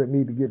kids that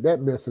need to get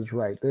that message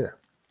right there.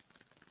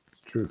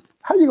 It's true.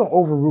 How you going to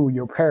overrule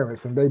your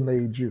parents and they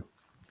made you?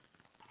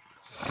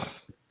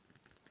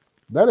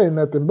 That ain't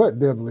nothing but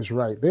devilish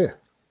right there.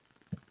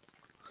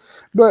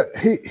 But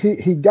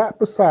he got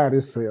beside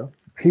himself.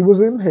 He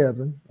was in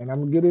heaven, and I'm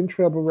going to get in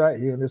trouble right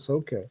here, and it's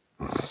okay.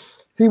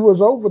 He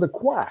was over the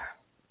choir.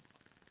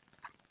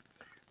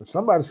 But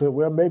somebody said,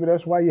 well, maybe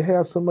that's why you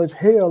have so much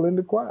hell in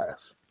the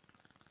choirs.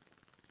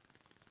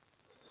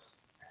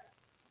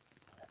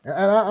 And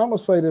I'm going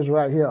to say this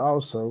right here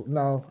also.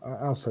 No,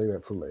 I'll say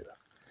that for later.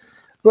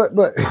 But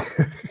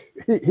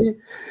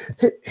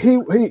he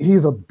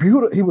was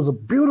a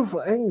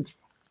beautiful angel.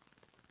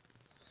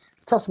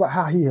 He talks about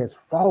how he has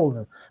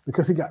fallen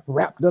because he got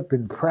wrapped up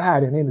in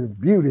pride and in his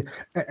beauty.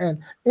 And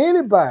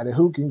anybody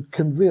who can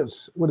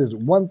convince,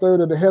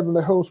 1/3 of the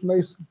heavenly host,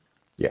 Mason?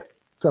 Yeah.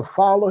 To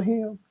follow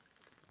him.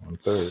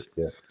 1/3,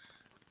 yeah.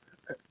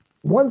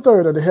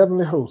 1/3 of the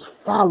heavenly host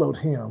followed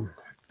him.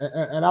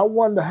 And I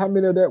wonder how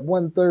many of that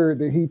 1/3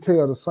 did he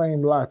tell the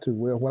same lie to?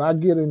 Well, when I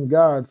get in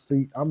God's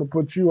seat, I'm going to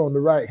put you on the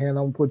right hand,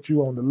 I'm going to put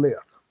you on the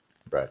left.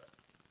 Right.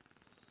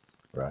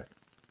 Right.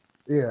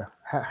 Yeah.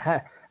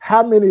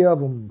 How many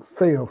of them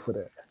fail for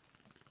that?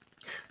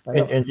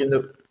 And you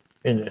know,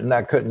 and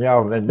not cutting you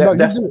off, and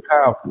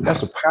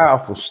that's a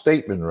powerful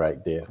statement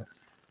right there,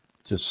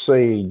 to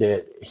say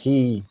that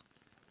he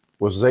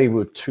was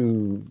able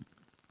to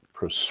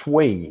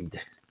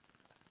persuade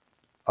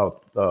a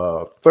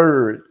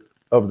third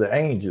of the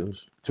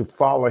angels to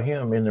follow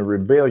him in the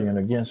rebellion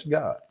against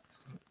God.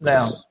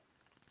 Now,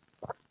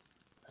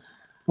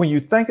 when you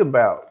think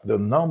about the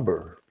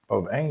number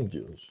of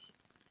angels,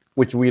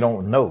 which we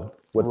don't know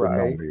what the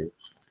number is,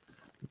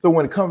 so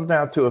when it comes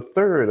down to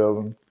 1/3 of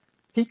them,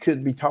 he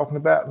could be talking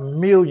about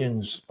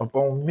millions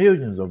upon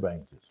millions of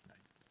angels,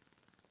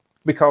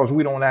 because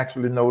we don't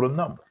actually know the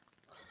number.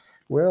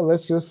 Well,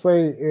 let's just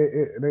say,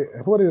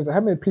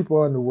 how many people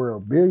are in the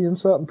world? Billion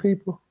something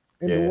people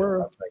in the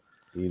world?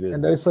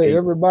 And they say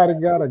everybody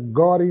got a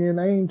guardian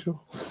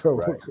angel. So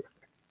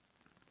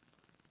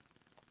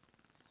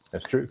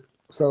that's true.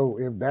 So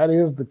if that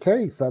is the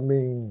case, I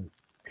mean,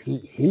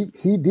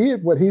 he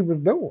did what he was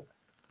doing.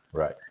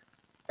 Right.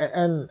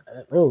 And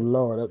oh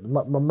Lord,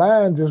 my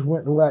mind just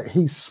went like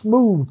he's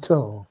smooth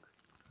tongue.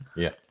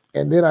 Yeah.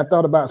 And then I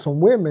thought about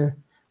some women.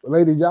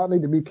 Ladies, y'all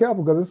need to be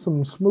careful because there's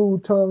some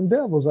smooth tongue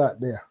devils out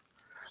there.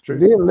 It's true.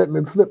 Then let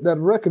me flip that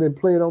record and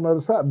play it on the other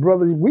side.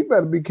 Brother, we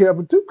better be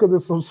careful too, because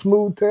there's some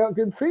smooth tongue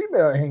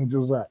female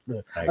angels out there.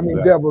 Exactly. I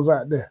mean, devils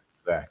out there.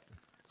 Exactly.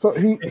 So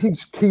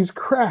he's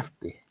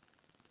crafty.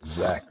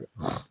 Exactly.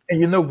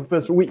 And you know,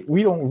 Professor,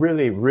 we don't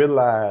really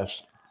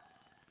realize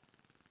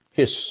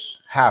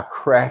how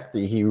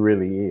crafty he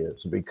really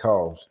is,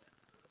 because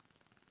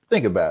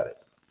think about it.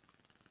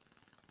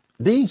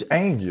 These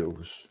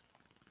angels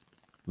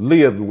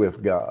lived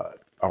with God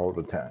all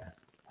the time.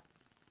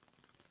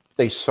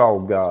 They saw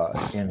God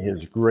in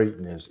his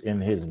greatness, in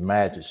his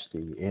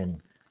majesty,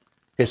 in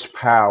his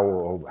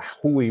power of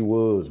who he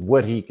was,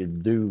 what he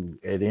could do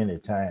at any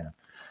time.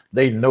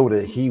 They know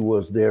that he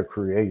was their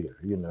creator.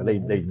 You know,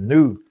 they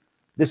knew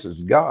this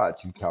is God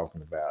you're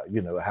talking about.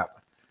 You know, how,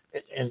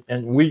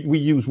 and we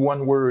use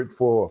one word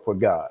for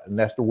God, and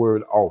that's the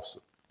word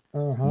awesome.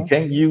 You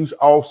can't use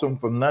awesome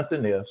for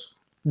nothing else.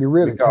 You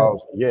really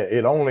because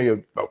it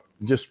only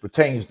just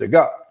pertains to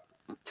God.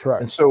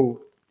 Right. And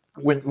so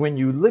when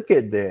you look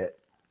at that,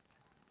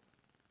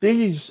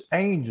 these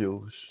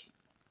angels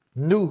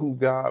knew who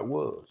God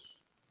was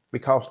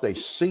because they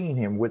seen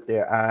him with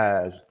their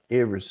eyes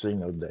every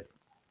single day.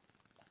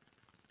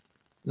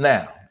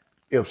 Now,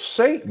 if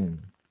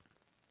Satan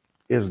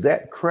is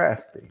that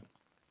crafty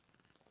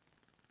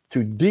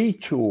to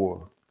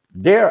detour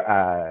their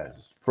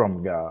eyes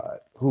from God,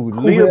 who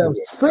live have with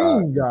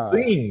seen God,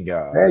 seen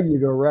God, there you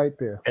go, right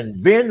there,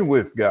 and been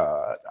with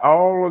God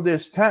all of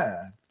this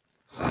time,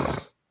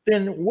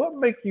 then what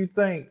make you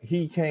think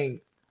he can't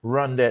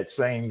run that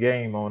same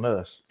game on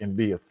us and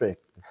be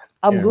effective?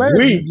 I'm glad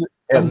we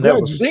have never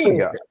you seen said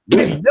God. that.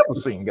 We've never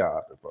seen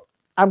God before.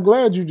 I'm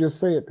glad you just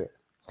said that,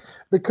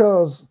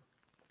 because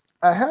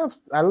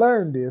I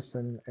learned this,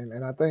 and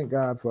I thank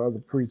God for other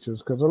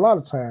preachers, because a lot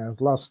of times,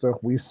 a lot of stuff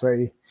we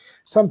say,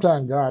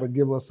 sometimes God will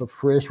give us a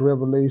fresh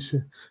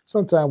revelation.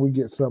 Sometimes we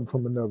get something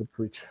from another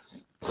preacher.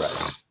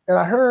 Right. And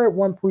I heard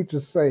one preacher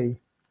say,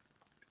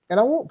 and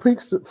I want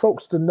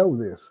folks to know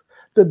this: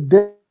 the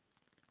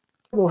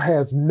devil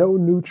has no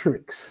new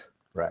tricks.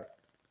 Right.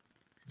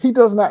 He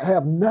does not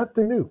have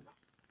nothing new.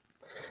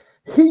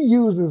 He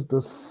uses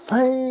the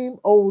same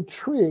old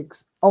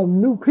tricks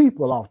on new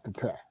people all the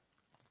time.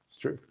 It's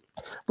true.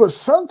 But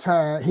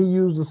sometimes he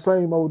used the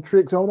same old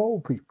tricks on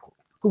old people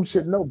who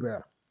should know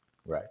better.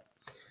 Right.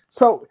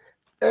 So,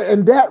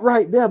 and that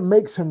right there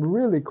makes him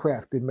really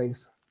crafty,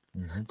 Mason.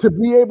 Mm-hmm. To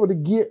be able to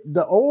get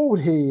the old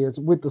heads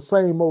with the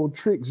same old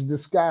tricks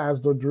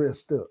disguised or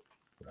dressed up.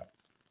 Right.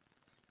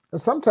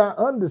 And sometimes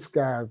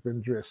undisguised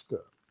and dressed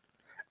up.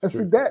 And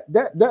True. see,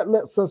 that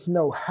lets us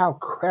know how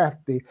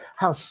crafty,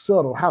 how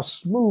subtle, how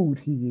smooth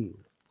he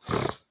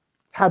is,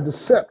 how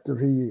deceptive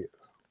he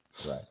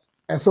is. Right.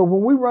 And so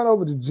when we run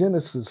over to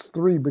Genesis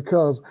 3,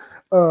 because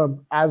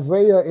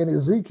Isaiah and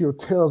Ezekiel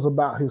tells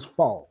about his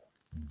fall,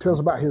 tells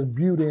about his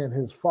beauty and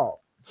his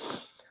fall.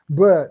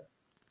 But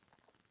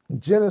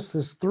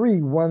Genesis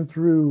 3, 1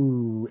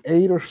 through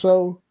 8 or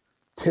so,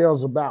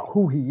 tells about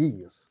who he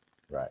is.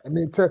 Right. I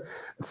mean,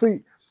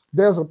 see,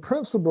 there's a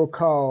principle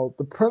called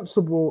the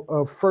principle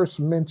of first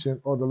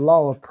mention, or the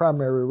law of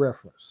primary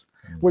reference,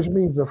 which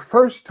means the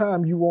first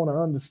time you want to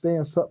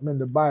understand something in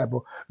the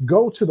Bible,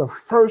 go to the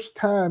first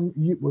time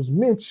it was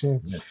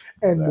mentioned,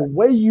 and the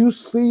way you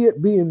see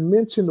it being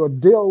mentioned or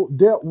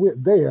dealt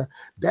with there,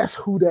 that's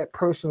who that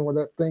person or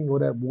that thing or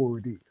that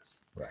word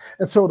is. Right.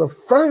 And so the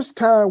first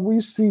time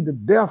we see the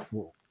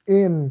devil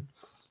in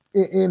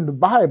the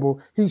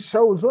Bible, he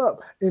shows up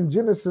in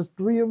Genesis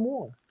 3 and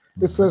 1.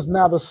 It says,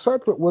 now the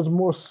serpent was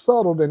more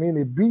subtle than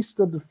any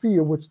beast of the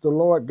field which the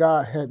Lord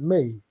God had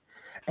made.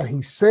 And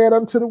he said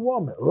unto the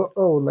woman,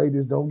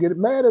 ladies, don't get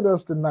mad at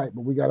us tonight,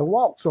 but we got to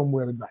walk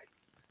somewhere tonight.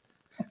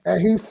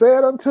 And he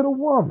said unto the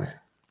woman,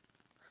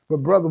 but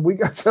brother, we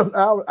got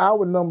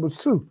our numbers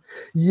too.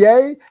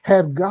 Yea,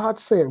 hath God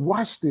said,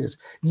 watch this,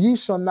 ye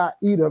shall not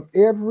eat of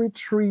every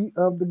tree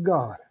of the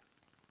garden.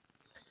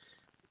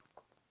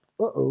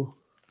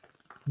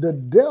 The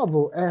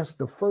devil asked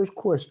the first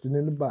question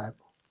in the Bible.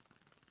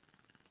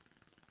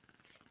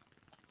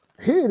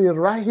 Here it is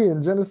right here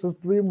in Genesis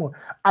 3 and 1.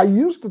 I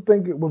used to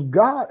think it was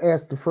God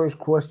asked the first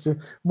question,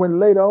 when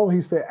later on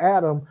he said,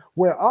 Adam,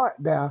 where art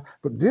thou?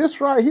 But this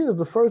right here is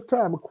the first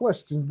time a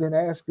question's been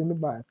asked in the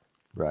Bible.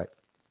 Right.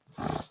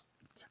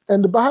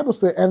 And the Bible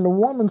said, and the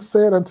woman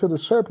said unto the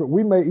serpent,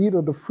 we may eat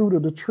of the fruit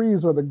of the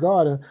trees of the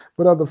garden,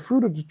 but of the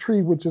fruit of the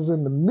tree which is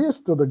in the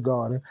midst of the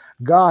garden,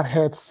 God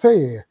hath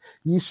said,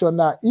 ye shall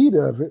not eat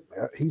of it.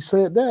 He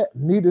said that,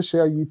 neither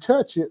shall you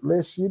touch it,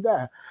 lest you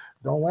die.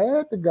 Don't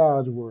add to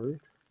God's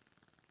word.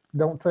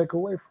 Don't take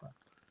away from it.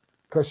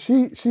 Because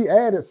she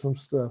added some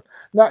stuff.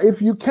 Now,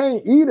 if you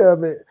can't eat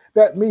of it,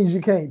 that means you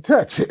can't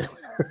touch it.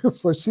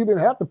 So she didn't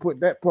have to put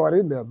that part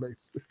in there,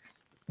 basically.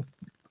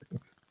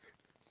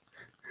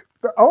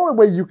 The only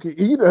way you can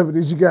eat of it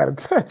is you got to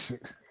touch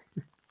it.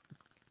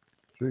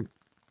 True.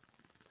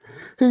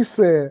 He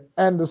said,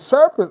 and the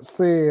serpent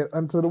said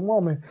unto the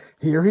woman,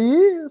 here he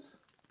is.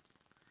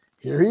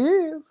 Here he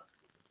is.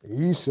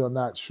 Ye shall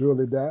not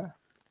surely die.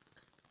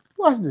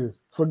 Watch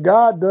this. For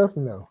God doth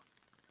know.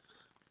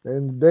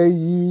 And the day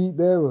ye eat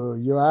thereof,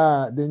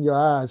 then your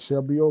eyes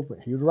shall be open.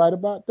 He was right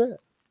about that.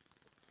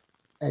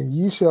 And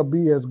ye shall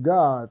be as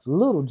gods,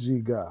 little g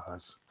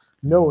gods,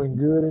 knowing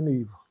good and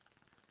evil.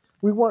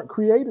 We weren't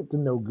created to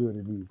know good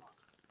and evil.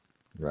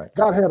 Right.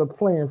 God had a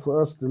plan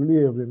for us to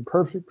live in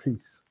perfect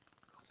peace.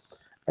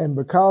 And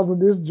because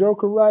of this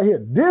joker right here,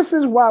 this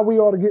is why we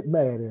ought to get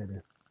mad at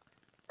him.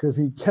 Because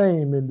he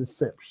came in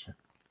deception.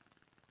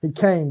 He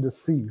came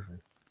deceiving.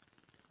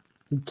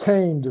 He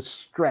came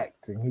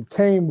distracting. He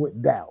came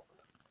with doubt.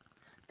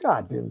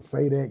 God didn't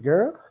say that,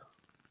 girl.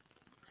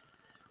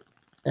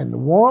 And the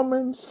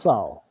woman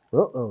saw,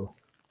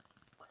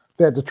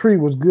 that the tree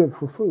was good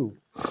for food.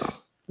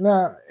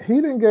 Now, he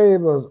didn't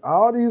gave us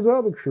all these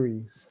other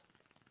trees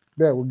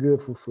that were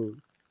good for food.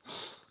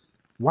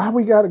 Why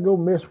we got to go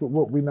mess with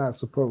what we're not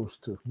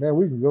supposed to? Man,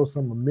 we can go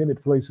some many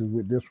places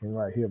with this one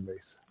right here,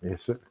 Mason.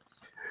 Yes, sir.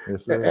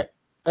 Yes, sir.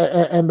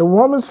 And the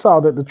woman saw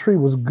that the tree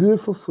was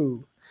good for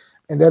food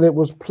and that it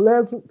was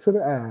pleasant to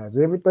the eyes.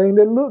 Everything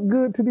that looked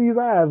good to these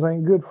eyes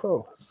ain't good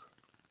for us.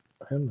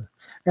 And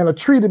a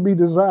tree to be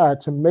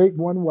desired to make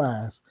one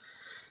wise.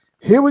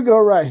 Here we go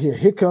right here.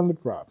 Here come the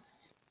problem.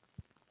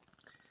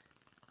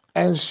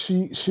 And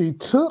she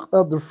took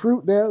of the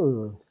fruit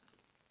thereof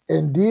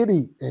and did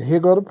eat. And here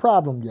go the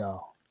problem,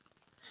 y'all.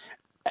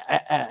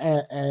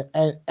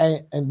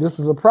 And this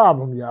is a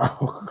problem,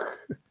 y'all.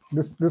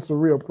 this is a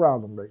real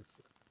problem,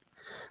 basically.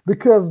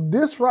 Because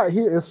this right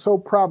here is so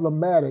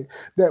problematic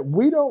that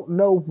we don't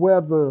know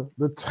whether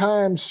the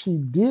time she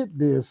did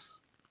this,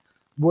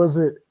 was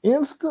it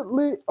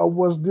instantly or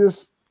was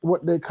this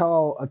what they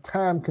call a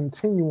time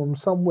continuum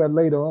somewhere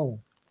later on?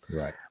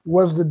 Right.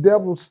 Was the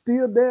devil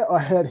still there or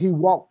had he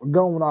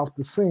gone off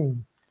the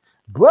scene?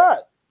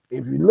 But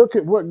if you look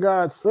at what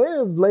God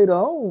says later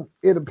on,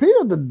 it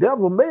appears the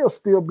devil may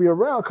still be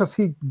around because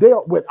he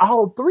dealt with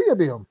all three of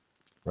them.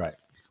 Right.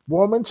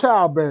 Woman,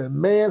 childbearing,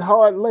 man,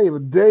 hard labor,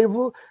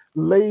 devil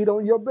laid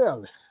on your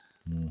belly.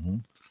 Mm-hmm.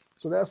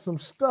 So that's some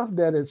stuff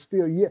that is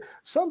still yet.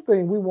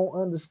 Something we won't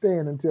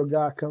understand until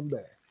God comes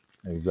back.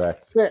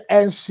 Exactly.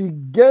 And she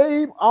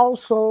gave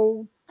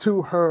also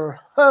to her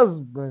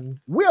husband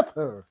with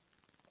her.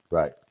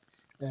 Right.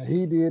 And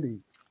he did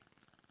eat.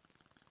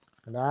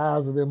 And the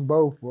eyes of them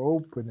both were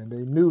open, and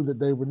they knew that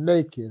they were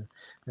naked,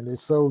 and they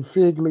sewed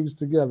fig leaves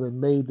together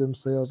and made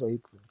themselves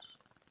aprons.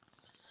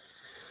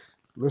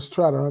 Let's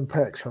try to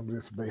unpack some of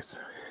this base.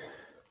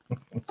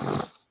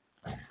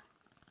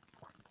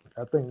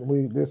 I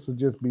think this will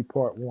just be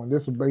part one.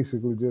 This will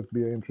basically just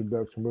be an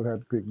introduction. We'll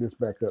have to pick this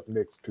back up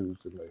next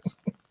Tuesday.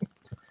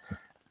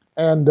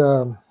 And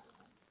the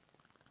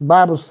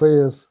Bible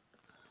says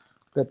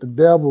that the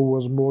devil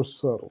was more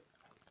subtle.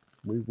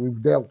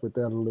 We've dealt with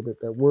that a little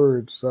bit. That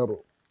word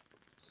subtle.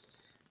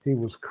 He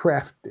was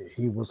crafty.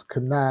 He was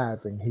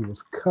conniving. He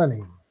was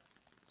cunning.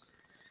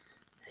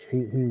 He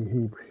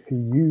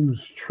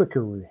used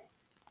trickery.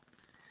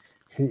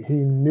 He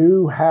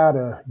knew how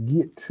to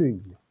get to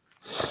you.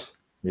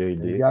 Yeah, he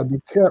did. You gotta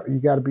be careful. You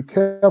gotta be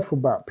careful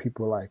about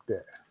people like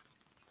that.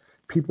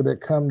 People that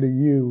come to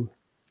you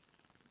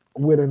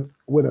with an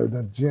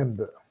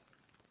agenda,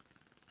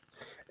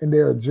 and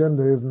their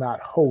agenda is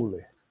not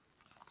holy.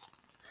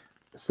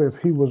 It says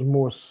he was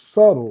more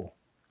subtle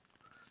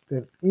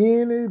than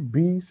any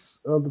beast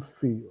of the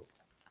field.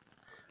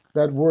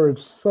 That word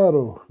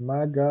subtle,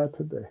 my God,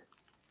 today,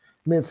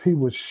 means he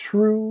was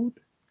shrewd,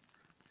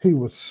 he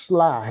was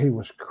sly, he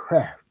was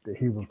crafty,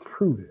 he was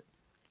prudent.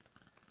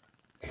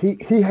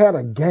 He had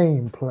a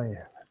game plan.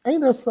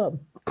 Ain't that something?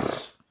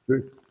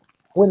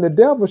 When the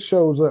devil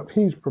shows up,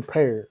 he's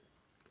prepared.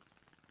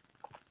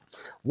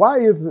 Why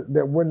is it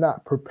that we're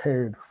not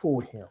prepared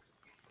for him?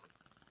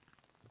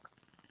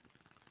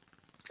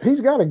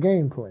 He's got a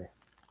game plan.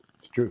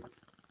 It's true.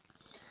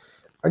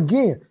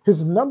 Again,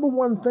 his number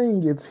one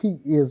thing is he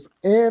is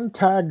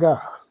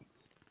anti-God.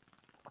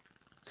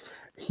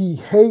 He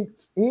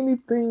hates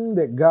anything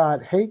that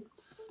God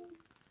hates,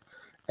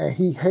 and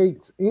he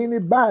hates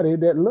anybody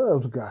that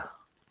loves God.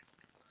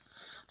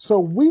 So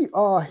we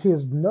are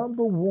his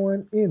number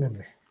one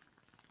enemy.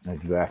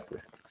 Exactly.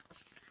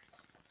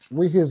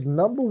 We're his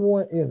number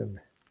one enemy.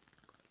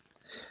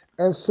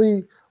 And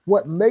see,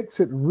 what makes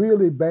it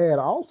really bad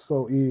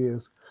also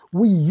is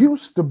we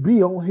used to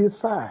be on his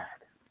side.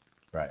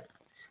 Right.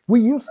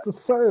 We used to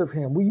serve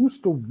him. We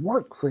used to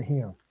work for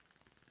him.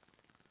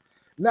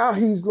 Now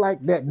he's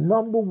like that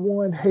number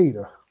one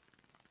hater.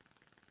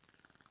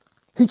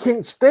 He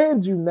can't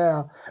stand you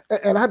now.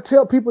 And I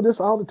tell people this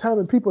all the time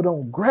and people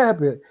don't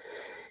grab it.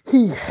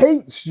 He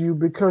hates you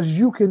because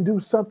you can do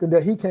something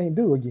that he can't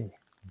do again.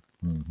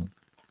 Mm-hmm.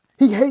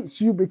 He hates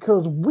you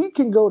because we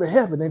can go to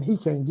heaven and he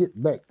can't get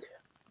back there.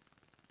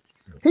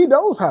 He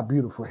knows how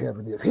beautiful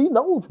heaven is. He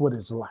knows what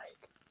it's like.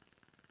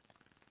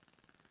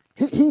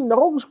 He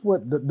knows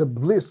what the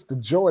bliss, the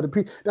joy, the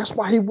peace. That's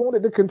why he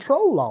wanted to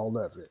control all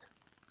of it.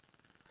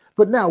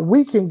 But now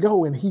we can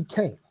go and he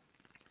can't.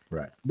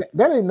 Right.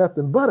 That ain't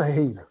nothing but a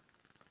hater.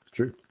 It's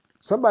true.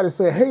 Somebody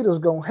said haters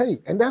gonna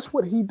hate. And that's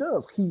what he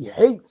does. He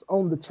hates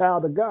on the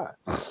child of God.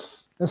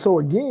 And so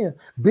again,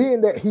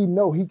 being that he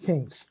know he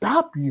can't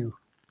stop you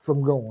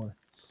from going,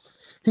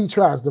 he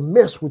tries to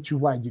mess with you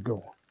while you're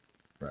going.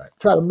 Right.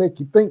 Try to make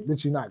you think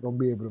that you're not going to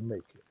be able to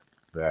make it.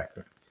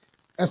 Exactly.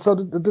 And so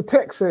the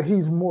text said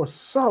he's more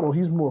subtle,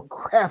 he's more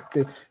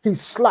crafty,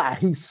 he's sly,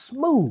 he's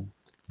smooth.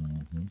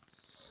 Mm-hmm.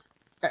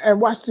 And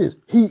watch this.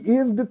 He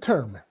is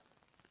determined.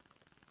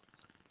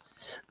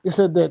 It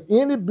said that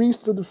any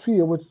beast of the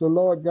field which the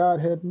Lord God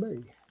had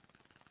made.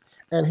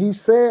 And he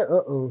said,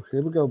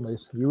 here we go,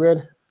 Mason. You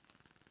ready?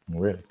 I'm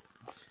ready.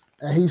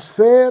 And he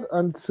said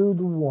unto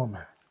the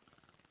woman.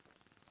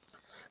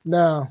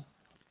 Now,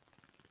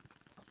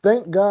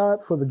 thank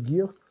God for the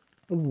gift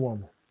of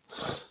woman.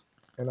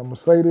 And I'm going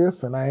to say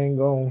this, and I ain't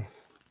going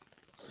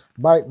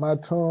to bite my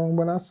tongue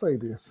when I say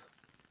this.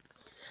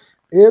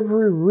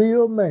 Every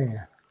real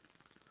man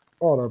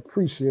ought to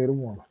appreciate a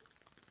woman.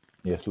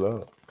 Yes,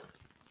 Lord.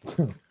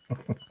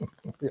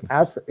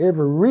 I said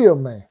every real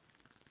man.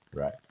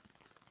 Right.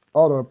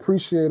 ought to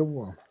appreciate a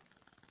woman.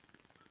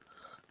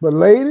 But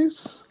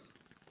ladies,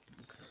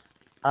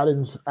 I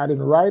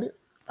didn't write it.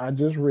 I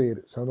just read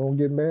it, so don't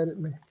get mad at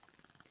me.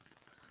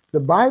 The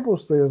Bible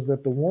says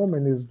that the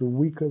woman is the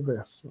weaker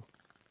vessel.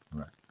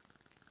 Right.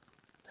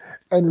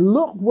 And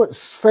look what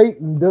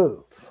Satan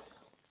does.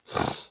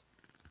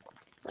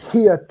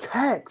 He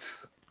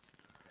attacks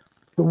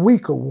the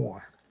weaker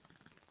one.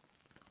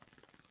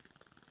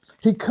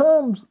 He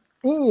comes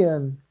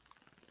in,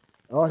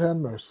 Lord have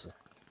mercy.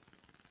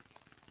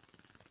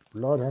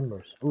 Lord have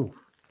mercy. Ooh.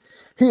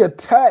 He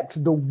attacks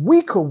the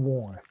weaker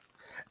one.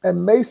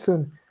 And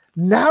Mason,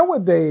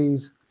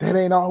 nowadays, that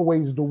ain't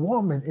always the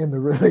woman in the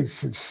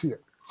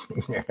relationship.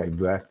 Yeah,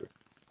 exactly.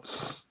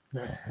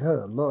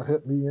 Lord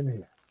help me in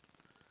here.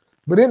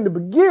 But in the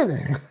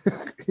beginning,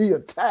 he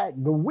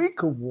attacked the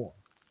weaker one.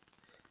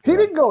 He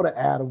didn't go to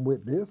Adam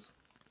with this.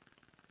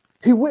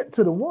 He went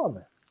to the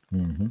woman.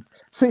 Mm-hmm.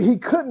 See, he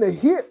couldn't have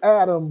hit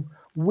Adam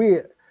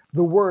with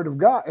the word of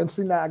God. And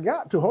see, now I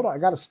got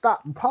to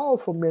stop and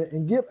pause for a minute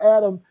and give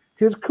Adam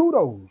his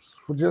kudos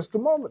for just a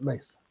moment,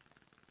 Mason.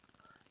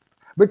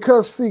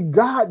 Because, see,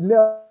 God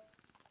never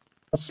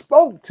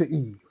spoke to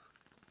Eve.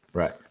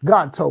 Right.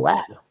 God told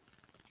Adam.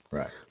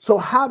 Right. So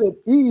how did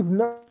Eve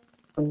know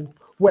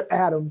what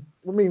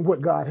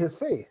God has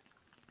said?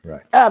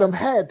 Right. Adam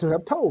had to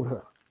have told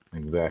her.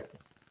 Exactly.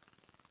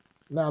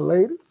 Now,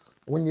 ladies,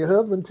 when your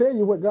husband tell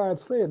you what God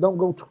said, don't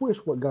go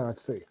twist what God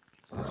said.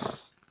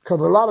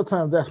 Because a lot of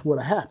times that's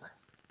what happened.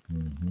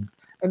 Mm-hmm.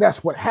 And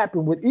that's what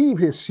happened with Eve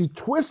here. She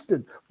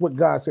twisted what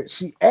God said.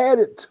 She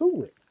added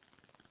to it.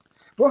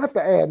 We don't have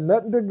to add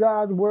nothing to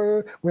God's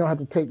word. We don't have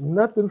to take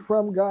nothing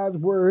from God's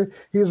word.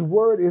 His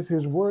word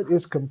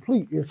is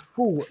complete, it's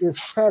full,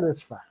 it's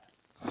satisfying.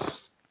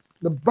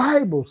 The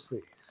Bible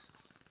says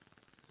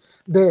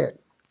that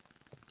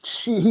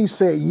he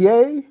said,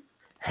 yea,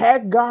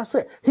 had God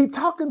said. He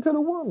talking to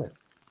the woman.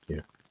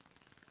 Yeah.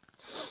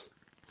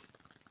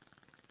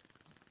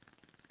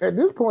 At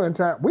this point in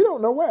time, we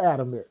don't know where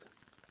Adam is.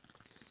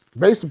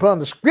 Based upon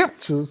the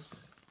scriptures,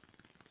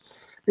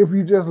 if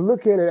you just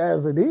look at it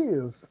as it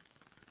is,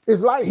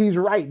 it's like he's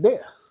right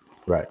there.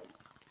 Right.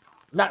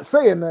 Not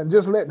saying nothing,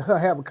 just letting her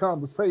have a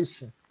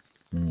conversation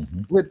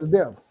with the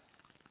devil.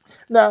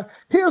 Now,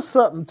 here's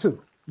something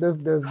too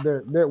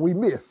that we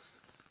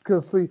miss.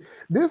 Because see,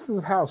 this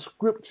is how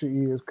scripture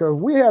is, because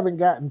we haven't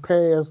gotten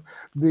past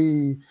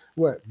the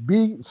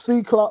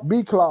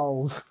B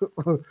clause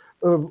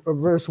of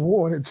verse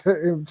 1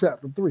 in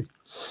chapter 3.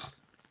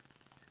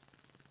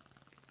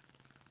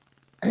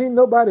 Ain't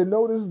nobody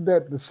noticed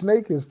that the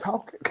snake is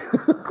talking?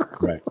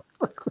 Right.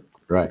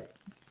 Right.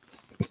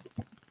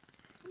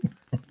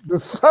 The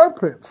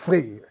serpent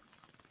said,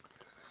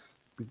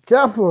 be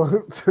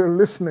careful to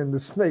listening to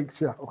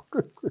snakes, y'all.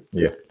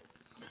 Yeah.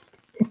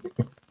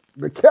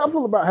 Be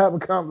careful about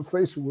having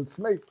conversation with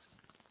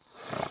snakes.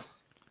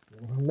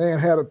 A man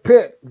had a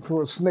pet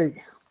for a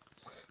snake.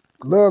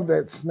 Loved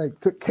that snake.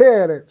 Took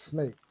care of that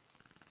snake.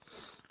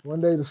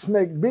 One day the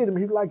snake bit him.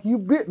 He's like, you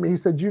bit me. He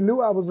said, you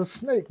knew I was a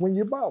snake when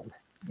you bought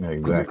me.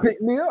 Exactly. You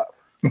picked me up.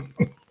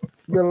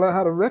 You gotta learn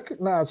how to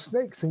recognize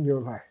snakes in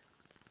your life.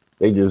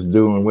 They just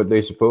doing what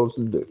they supposed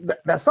to do.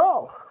 That's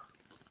all.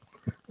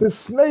 The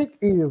snake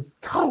is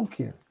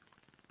talking.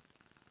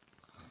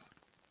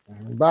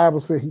 And the Bible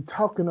said he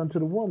talking unto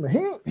the woman.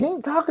 He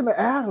ain't talking to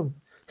Adam.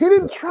 He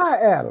didn't try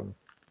Adam.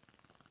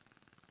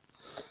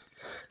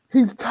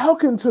 He's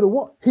talking to the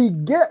one. He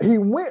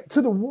went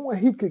to the one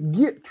he could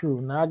get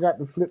through. Now I got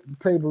to flip the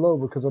table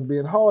over because I'm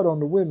being hard on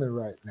the women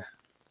right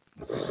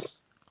now.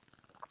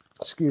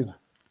 Excuse me.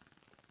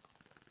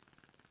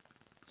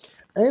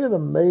 Ain't it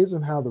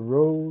amazing how the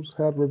roles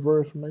have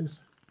reversed,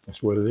 Mason?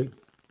 That's what it is.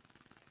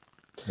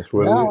 That's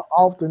what it is. Now,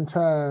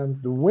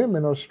 oftentimes, the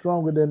women are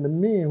stronger than the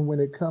men when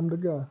it comes to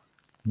God.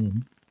 Mm-hmm.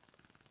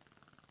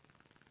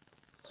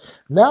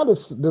 Now the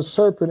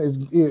serpent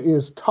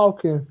is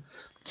talking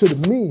to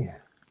the men.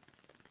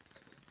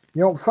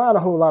 You don't find a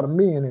whole lot of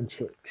men in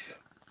church.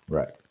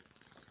 Right.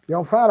 You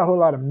don't find a whole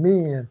lot of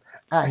men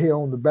out here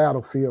on the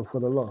battlefield for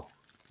the Lord.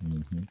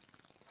 Mm-hmm.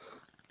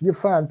 You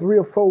find 3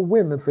 or 4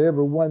 women for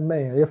every one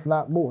man, if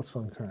not more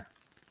sometimes.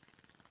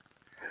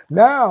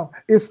 Now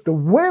it's the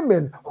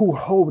women who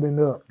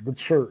holding up the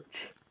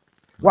church,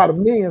 while the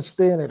men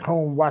staying at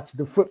home watching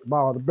the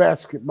football, the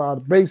basketball,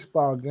 the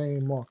baseball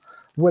game, or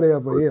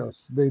whatever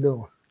else they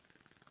doing.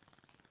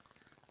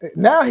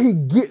 Now he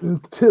getting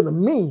to the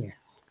men.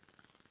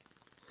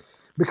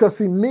 Because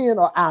see, men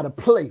are out of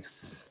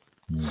place.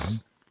 Mm-hmm.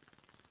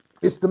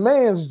 It's the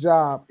man's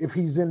job, if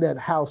he's in that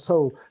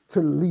household,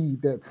 to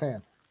lead that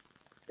family.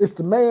 It's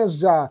the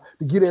man's job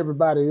to get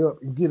everybody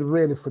up and get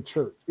ready for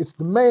church. It's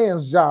the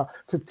man's job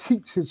to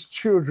teach his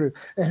children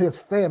and his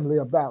family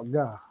about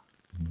God.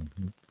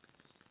 Mm-hmm.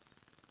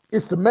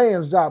 It's the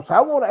man's job. So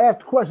I want to ask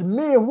the question,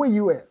 men, where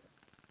you at?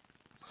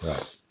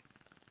 Right.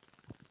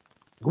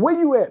 Where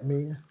you at,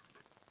 men?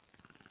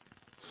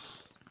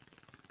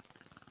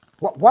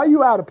 Why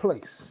you out of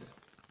place?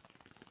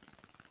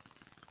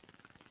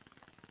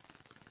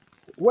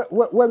 Where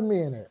the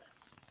men at?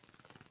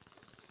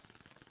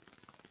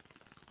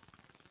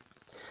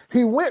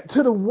 He went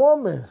to the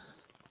woman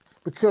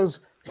because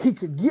he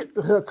could get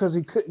to her because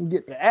he couldn't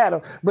get to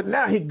Adam. But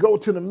now he go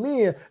to the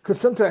men because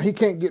sometimes he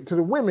can't get to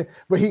the women,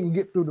 but he can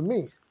get through the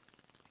men.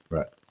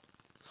 Right.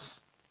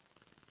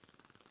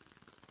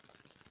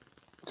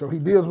 So he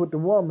deals with the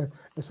woman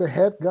and said,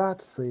 hath God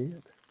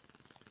said,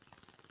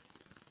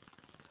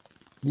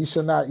 ye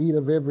shall not eat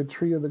of every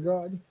tree of the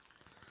garden?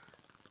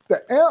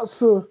 The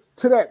answer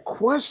to that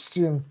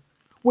question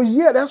was,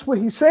 yeah, that's what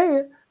he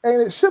said,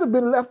 and it should have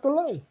been left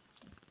alone.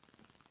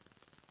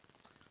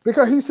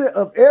 Because he said,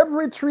 of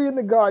every tree in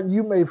the garden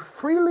you may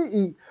freely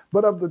eat,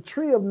 but of the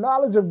tree of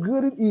knowledge of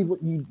good and evil,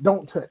 you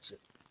don't touch it.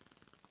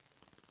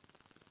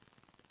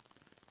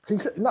 He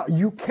said, no,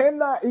 you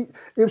cannot eat.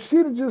 If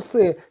she'd have just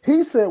said,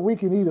 he said we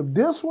can eat of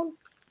this one,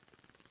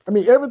 I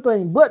mean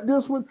everything but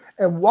this one,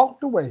 and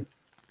walked away,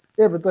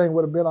 everything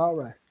would have been all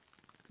right.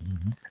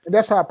 Mm-hmm. And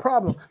that's our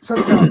problem.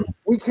 Sometimes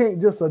we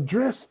can't just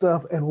address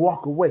stuff and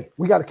walk away.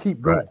 We got to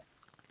keep going. Right.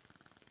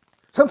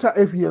 Sometimes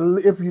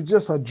if you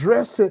just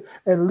address it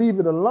and leave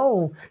it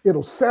alone,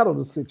 it'll settle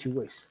the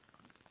situation.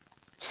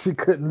 She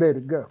couldn't let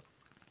it go.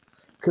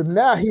 Because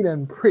now he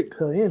done pricked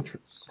her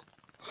interest.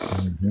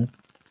 Mm-hmm.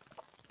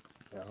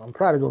 I'm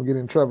probably going to get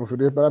in trouble for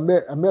this, but I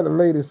met a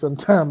lady some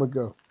time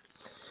ago.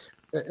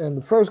 And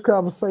the first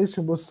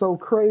conversation was so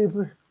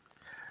crazy.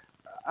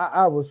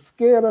 I was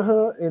scared of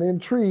her and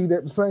intrigued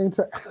at the same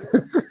time.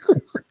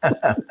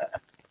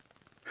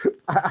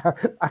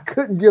 I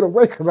couldn't get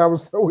away because I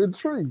was so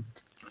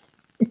intrigued.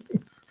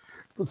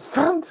 But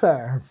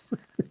sometimes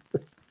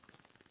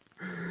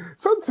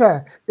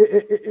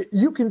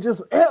you can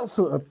just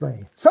answer a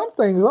thing. Some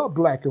things are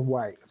black and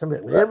white.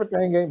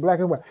 Everything ain't black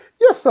and white.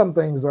 Yes, some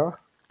things are.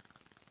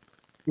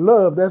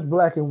 Love, that's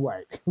black and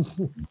white.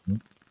 Mm-hmm.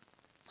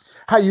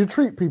 How you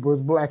treat people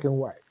is black and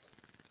white.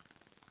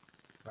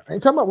 I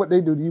ain't talking about what they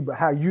do to you, but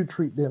how you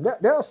treat them.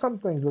 There are some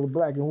things that are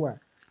black and white.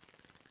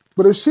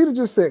 But if she'd have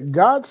just said,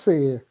 God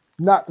said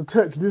not to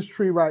touch this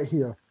tree right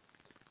here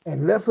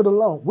and left it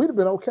alone, we'd have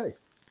been okay.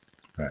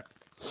 Right.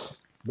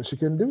 But she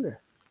couldn't do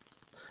that.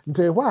 And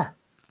tell you why.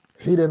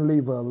 He didn't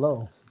leave her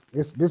alone.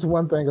 This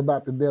one thing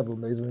about the devil,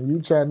 Mason.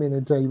 You chime in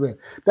and tell you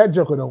that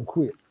joker don't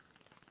quit.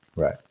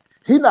 Right.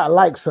 He not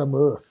like some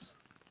of us.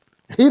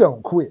 He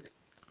don't quit.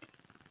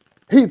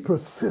 He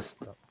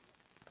persistent.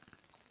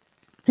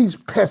 He's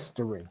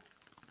pestering.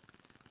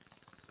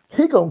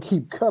 He gonna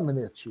keep coming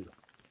at you.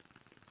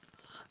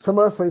 Some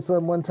of us say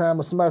something one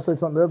time, or somebody say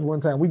something else one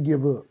time, we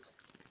give up.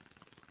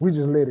 We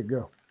just let it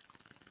go.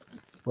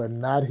 But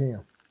not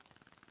him.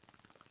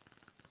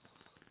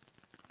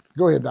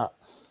 Go ahead, Doc.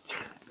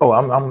 Oh,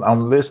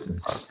 I'm listening.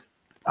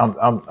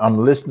 I'm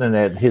listening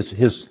at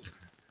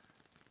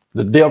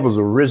the devil's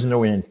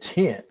original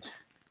intent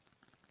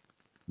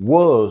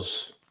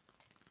was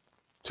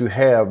to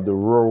have the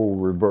role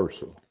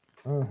reversal.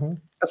 Mm-hmm.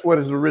 That's what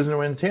his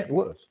original intent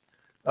was.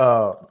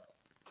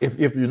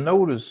 If you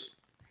notice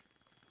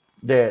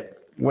that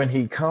when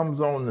he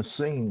comes on the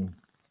scene,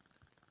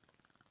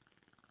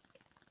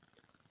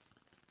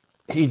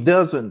 he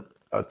doesn't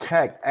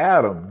attack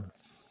Adam.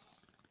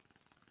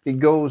 He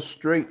goes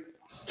straight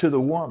to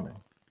the woman.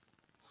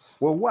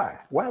 Well, why?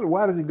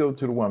 Why does he go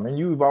to the woman?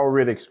 You've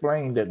already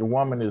explained that the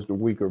woman is the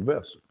weaker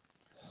vessel.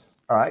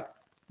 All right.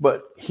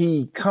 But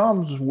he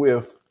comes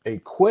with a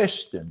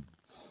question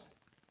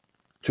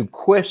to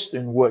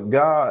question what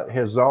God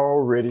has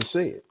already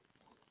said.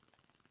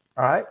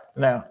 All right.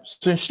 Now,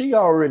 since she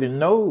already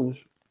knows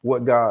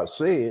what God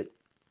said,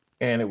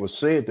 and it was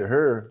said to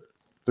her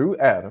through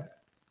Adam,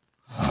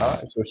 all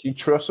right, so she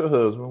trusts her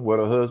husband, what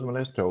her husband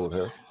has told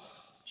her.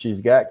 She's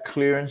got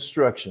clear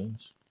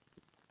instructions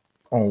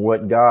on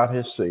what God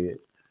has said.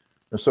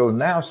 And so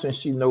now, since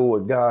she knows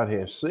what God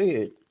has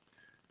said,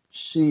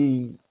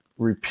 she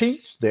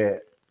repeats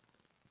that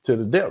to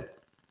the devil.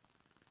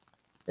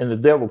 And the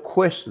devil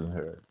questioned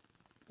her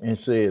and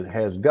said,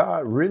 has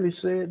God really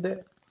said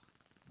that?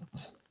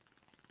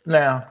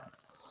 Now,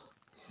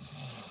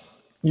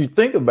 you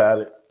think about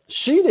it,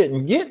 she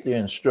didn't get the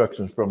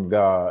instructions from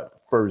God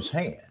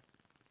firsthand.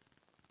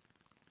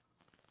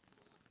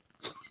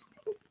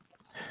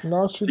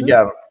 No, she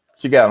got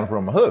them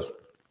from her husband.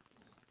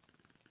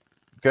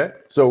 Okay,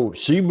 so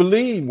she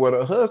believed what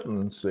her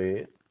husband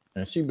said,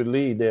 and she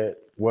believed that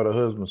what her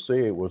husband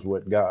said was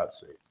what God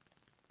said.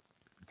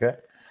 Okay,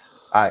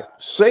 all right.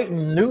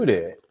 Satan knew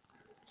that,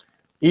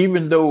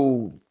 even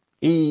though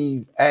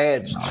Eve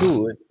adds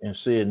to it and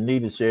said,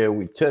 "Neither shall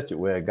we touch it,"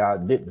 where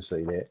God didn't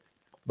say that.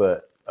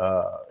 But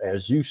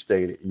as you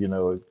stated, in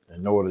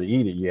order to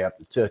eat it, you have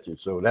to touch it.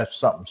 So that's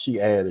something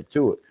she added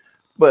to it.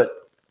 But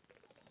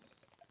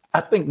I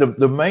think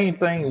the main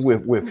thing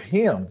with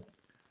him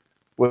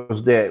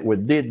was that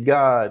did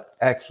God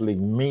actually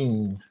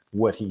mean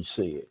what he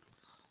said?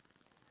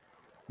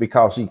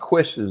 Because he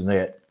questions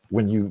that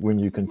when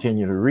you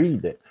continue to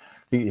read that.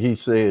 He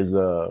says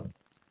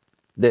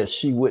that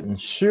she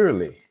wouldn't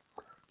surely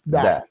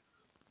die.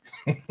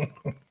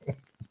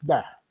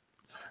 Die.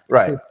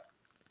 Right.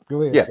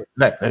 Go ahead.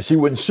 Yeah. And she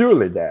wouldn't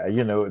surely die,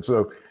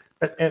 So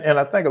and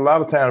I think a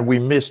lot of times we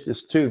miss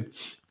this too.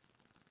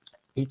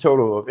 He told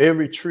her, of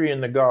every tree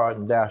in the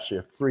garden thou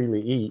shalt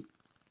freely eat,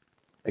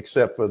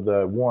 except for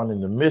the one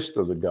in the midst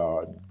of the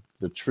garden,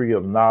 the tree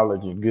of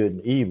knowledge of good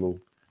and evil.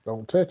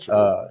 Don't touch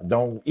it.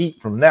 Don't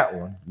eat from that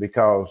one,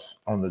 because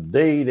on the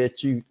day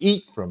that you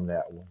eat from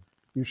that one,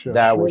 You shall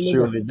thou will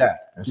surely die.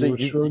 And see,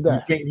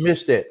 you can't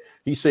miss that.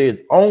 He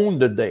said, on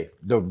the day,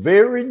 the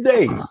very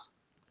day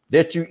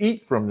that you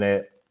eat from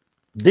that,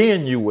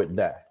 then you would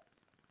die.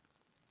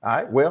 All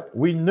right. Well,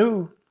 we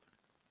knew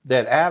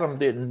that Adam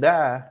didn't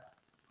die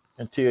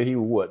until he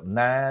was what,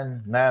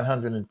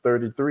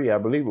 933, I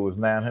believe it was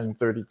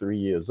 933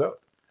 years old.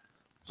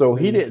 So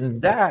he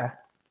didn't die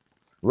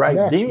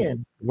right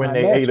then when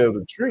they ate of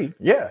the tree.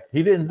 Yeah,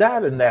 he didn't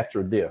die the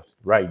natural death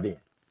right then.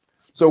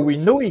 So we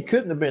knew he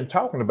couldn't have been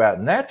talking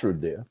about natural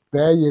death.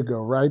 There you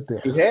go, right there.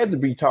 He had to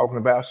be talking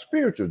about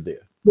spiritual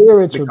death.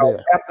 Spiritual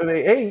death. After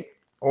they ate,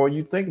 or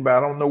you think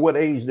about, I don't know what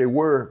age they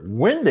were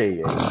when they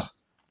ate,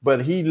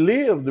 but he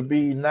lived to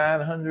be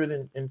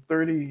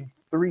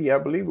 933, I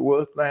believe it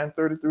was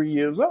 933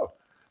 years old.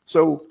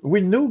 So we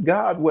knew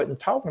God wasn't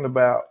talking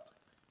about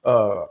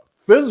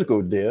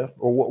physical death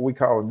or what we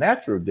call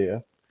natural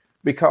death,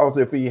 because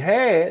if he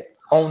had,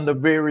 on the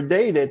very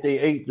day that they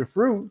ate the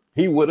fruit,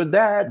 he would have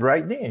died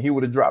right then. He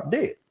would have dropped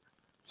dead.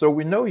 So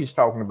we know he's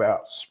talking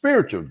about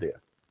spiritual death.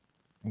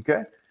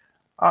 Okay.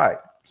 All right.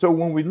 So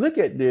when we look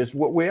at this,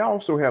 what we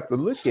also have to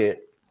look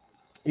at,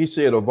 he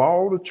said, of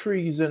all the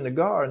trees in the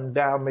garden,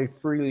 thou may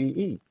freely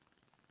eat,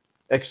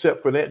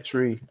 except for that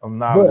tree of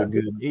knowledge of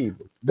good and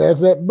evil. There's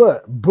that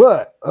but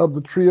of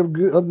the tree of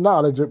good of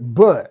knowledge,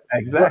 but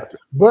exactly.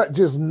 But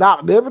just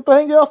knocked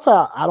everything else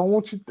out. I don't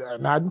want you.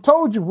 And I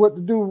told you what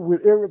to do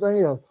with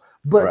everything else.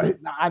 But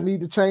I need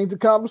to change the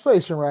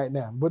conversation right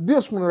now. But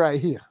this one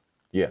right here.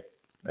 Yeah,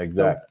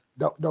 exactly.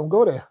 Don't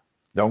go there.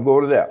 Don't go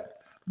to that.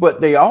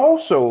 But they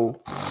also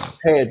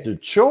had the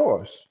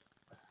choice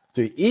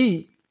to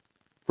eat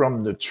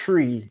from the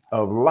tree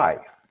of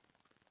life,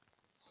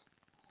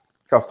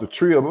 because the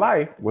tree of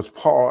life was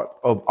part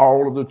of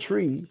all of the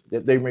trees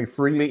that they may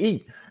freely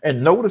eat.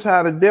 And notice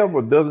how the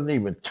devil doesn't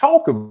even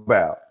talk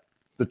about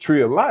the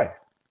tree of life.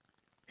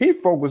 He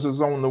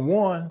focuses on the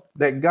one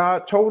that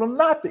God told him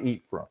not to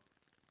eat from,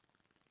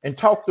 and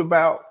talked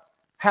about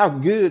how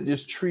good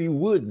this tree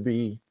would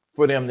be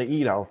for them to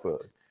eat off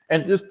of.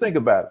 And just think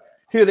about it.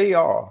 Here they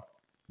are,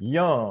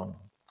 young,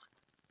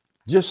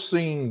 just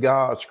seeing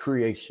God's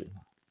creation.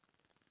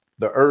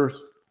 The earth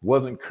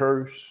wasn't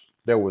cursed.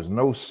 There was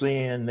no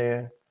sin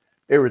there.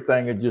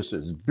 Everything is just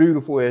as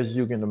beautiful as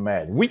you can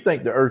imagine. We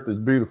think the earth is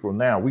beautiful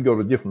now. We go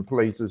to different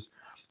places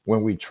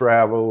when we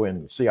travel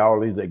and see all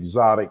these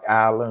exotic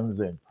islands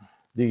and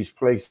these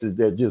places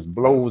that just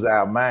blows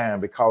our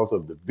mind because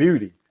of the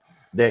beauty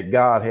that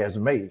God has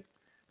made.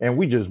 And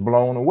we just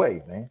blown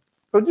away, man.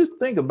 So just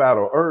think about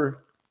our earth,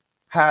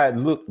 how it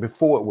looked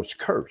before it was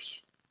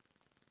cursed.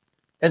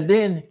 And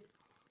then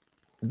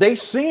they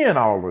seeing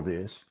all of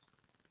this.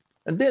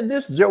 And then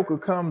this joker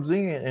comes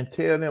in and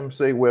tell them,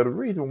 say, well, the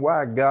reason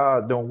why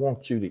God don't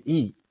want you to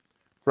eat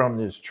from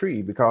this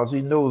tree, because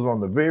he knows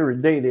on the very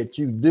day that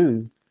you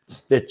do,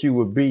 that you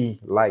will be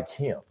like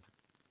him.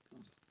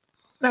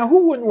 Now,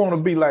 who wouldn't want to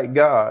be like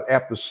God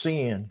after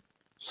seeing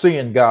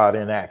God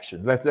in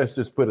action? Let's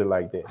just put it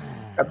like that.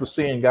 After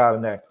seeing God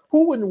in action,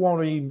 who wouldn't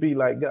want to be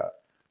like God?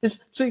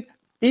 See,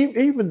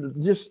 even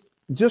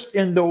just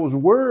in those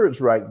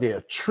words right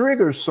there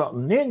triggers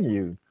something in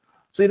you.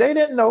 See, they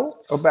didn't know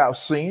about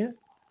sin.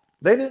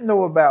 They didn't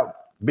know about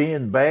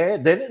being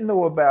bad. They didn't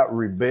know about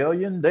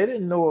rebellion. They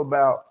didn't know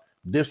about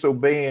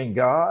disobeying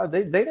God.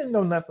 They didn't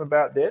know nothing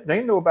about that. They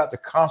didn't know about the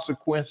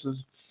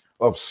consequences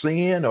of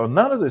sin or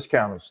none of this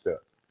kind of stuff,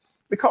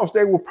 because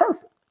they were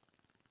perfect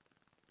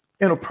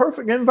in a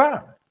perfect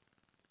environment.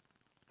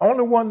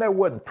 Only one that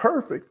wasn't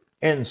perfect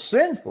and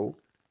sinful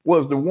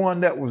was the one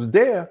that was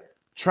there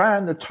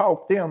trying to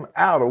talk them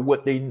out of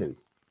what they knew.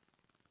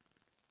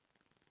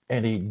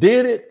 And he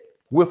did it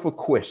with a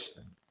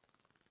question.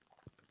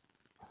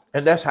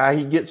 And that's how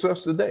he gets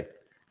us today.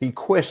 He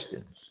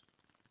questions.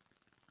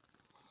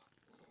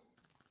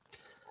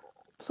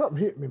 Something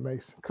hit me,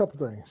 Mason. A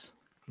couple things.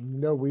 You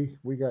know, we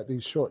got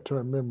these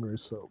short-term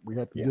memories, so we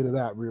have to get it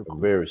out real quick.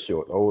 Very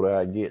short. The older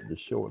I get, the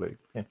shorter.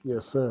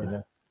 Yes, sir. You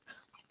know?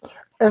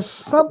 And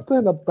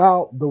something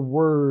about the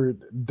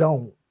word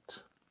don't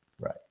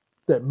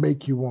that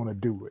make you want to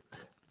do it.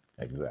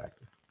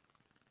 Exactly.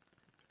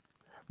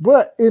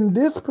 But in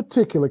this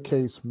particular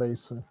case,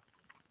 Mason,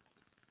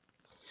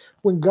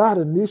 when God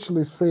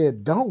initially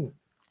said don't,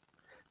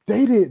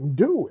 they didn't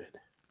do it.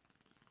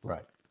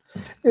 Right.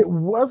 It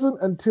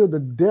wasn't until the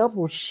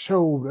devil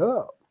showed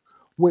up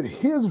with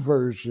his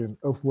version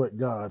of what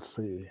God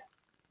said,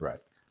 right,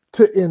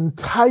 to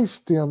entice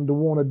them to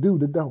want to do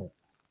the don't.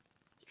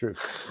 True.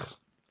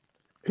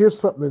 Here's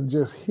something that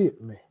just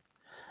hit me.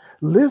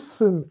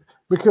 Listen,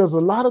 because a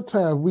lot of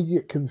times we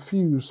get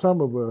confused,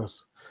 some of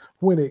us,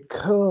 when it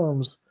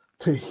comes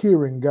to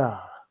hearing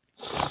God.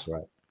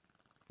 Right.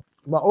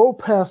 My old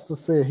pastor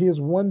said, here's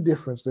one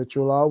difference that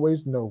you'll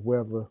always know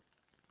whether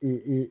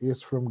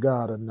it's from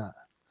God or not.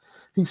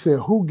 He said,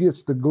 who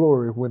gets the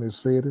glory when it's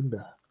said and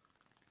done?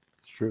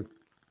 It's true.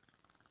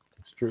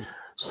 It's true.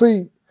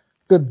 See,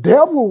 the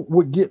devil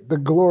would get the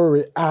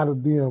glory out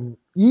of them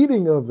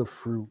eating of the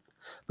fruit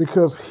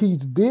because he's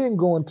then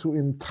going to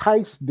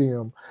entice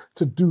them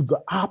to do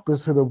the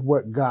opposite of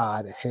what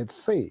God had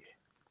said.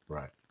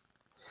 Right.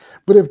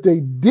 But if they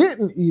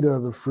didn't eat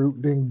of the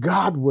fruit, then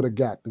God would have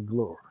got the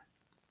glory.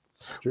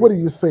 True. What are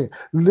you saying?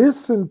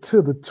 Listen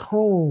to the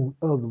tone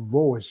of the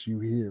voice you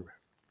hear.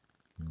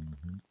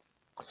 Mm-hmm.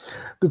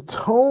 The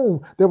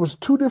tone, there was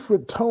two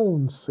different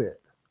tones set.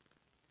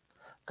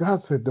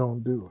 God said,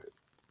 don't do it.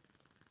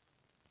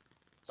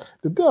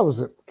 The devil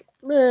said,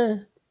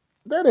 man,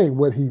 that ain't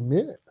what he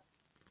meant.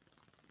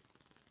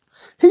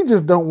 He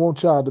just don't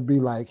want y'all to be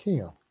like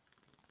him.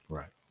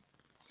 Right.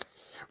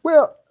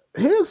 Well,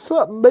 here's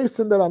something,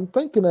 Mason, that I'm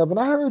thinking of. And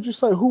I heard you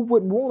say, who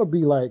wouldn't want to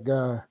be like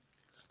God?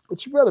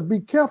 But you better be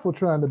careful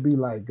trying to be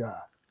like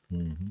God.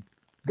 Mm-hmm.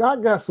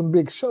 God got some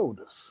big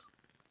shoulders.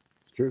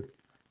 It's true.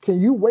 Can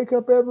you wake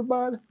up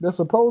everybody that's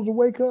supposed to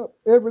wake up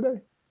every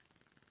day?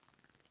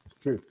 It's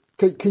true.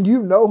 Can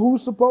you know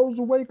who's supposed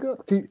to wake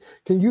up? Can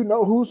you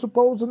know who's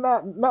supposed to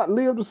not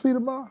live to see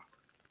tomorrow?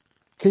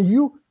 Can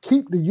you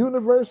keep the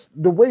universe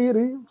the way it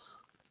is?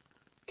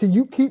 Can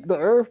you keep the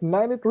earth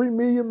 93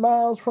 million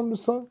miles from the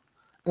sun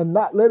and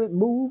not let it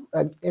move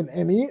an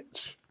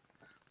inch,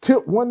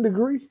 tilt 1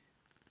 degree?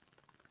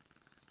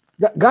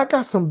 God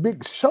got some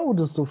big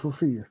shoulders to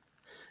fulfill.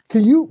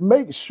 Can you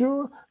make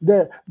sure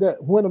that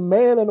when a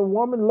man and a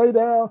woman lay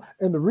down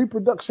and the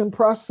reproduction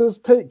process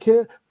take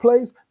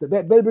place,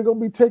 that baby gonna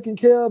be taken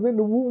care of in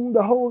the womb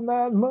the whole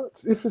 9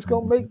 months, if it's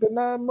gonna make the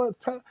 9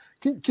 months time?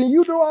 Can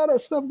you do all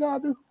that stuff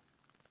God do?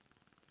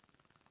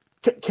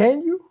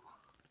 Can you?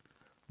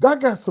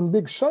 God got some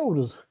big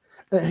shoulders,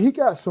 and he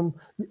got some,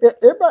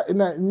 everybody,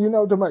 you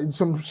know,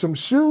 some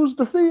shoes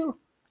to fill.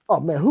 Oh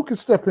man, who can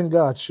step in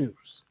God's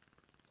shoes?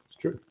 It's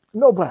true.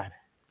 Nobody.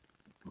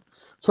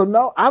 So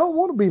no, I don't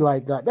want to be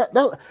like God.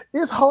 That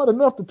it's hard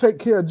enough to take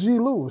care of G.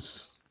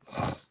 Lewis,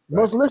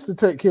 much less to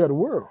take care of the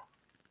world.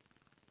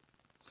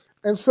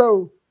 And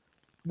so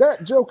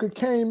that joker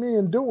came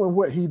in doing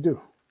what he do.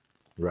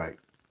 Right.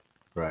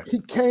 Right. He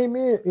came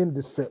in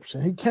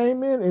deception. He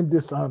came in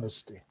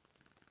dishonesty.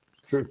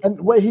 True. And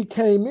the way he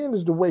came in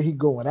is the way he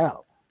going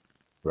out.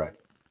 Right.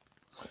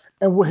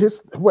 And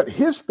what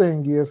his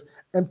thing is,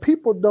 and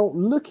people don't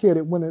look at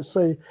it when it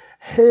say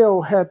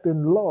hell hath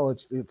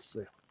enlarged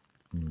itself.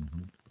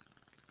 Mm-hmm.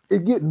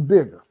 It's getting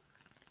bigger,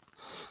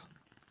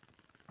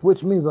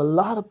 which means a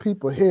lot of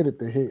people headed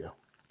to hell.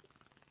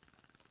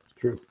 It's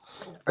true.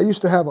 I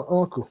used to have an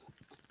uncle,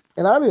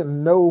 and I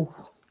didn't know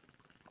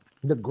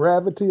the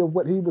gravity of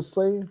what he was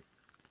saying,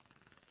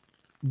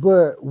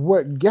 but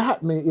what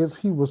got me is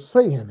he was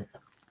saying it.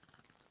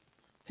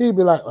 He'd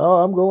be like,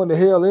 "Oh, I'm going to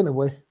hell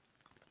anyway."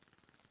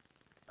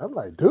 I'm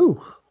like, dude,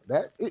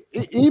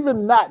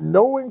 even not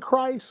knowing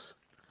Christ,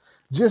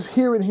 just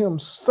hearing him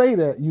say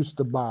that used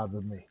to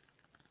bother me.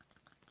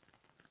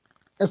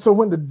 And so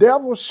when the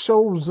devil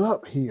shows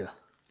up here,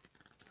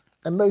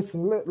 and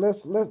Mason,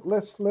 let's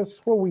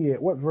where we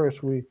at? What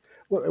verse we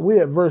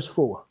at verse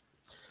 4,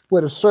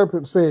 where the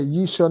serpent said,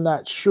 "Ye shall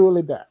not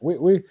surely die." We've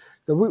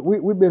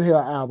been here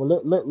an hour.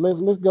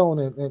 Let's go on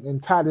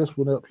and tie this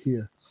one up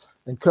here,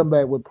 and come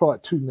back with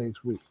part 2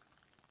 next week.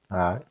 All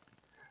right.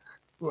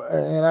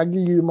 And I'll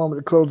give you a moment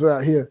to close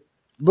out here,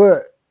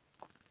 but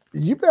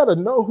you better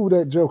know who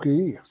that joker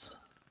is.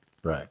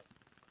 Right.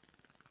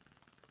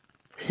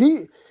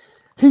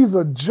 He's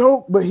a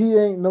joke, but he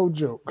ain't no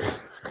joke.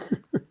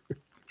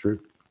 True.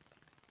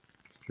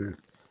 True.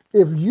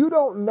 If you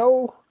don't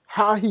know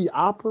how he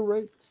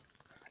operates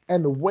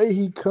and the way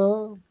he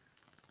comes,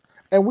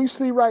 and we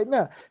see right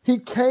now, he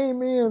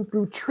came in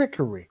through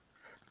trickery,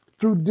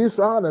 through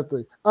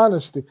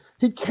honesty.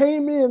 He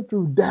came in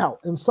through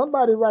doubt. And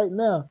somebody right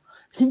now,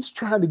 he's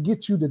trying to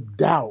get you to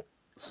doubt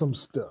some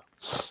stuff.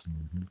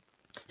 Mm-hmm.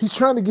 He's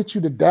trying to get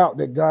you to doubt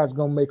that God's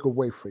going to make a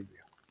way for you.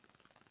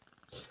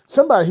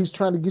 Somebody, he's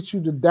trying to get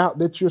you to doubt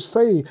that you're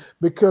saved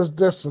because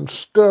there's some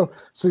stuff.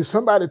 See,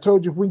 somebody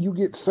told you when you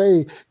get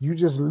saved, you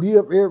just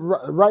live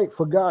right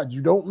for God.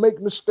 You don't make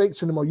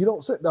mistakes anymore. You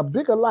don't say a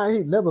bigger lie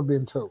ain't never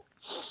been told.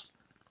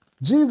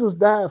 Jesus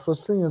died for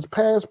sins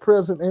past,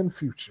 present, and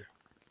future.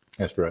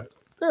 That's right.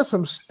 There's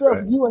some stuff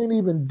you ain't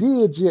even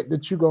did yet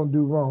that you're going to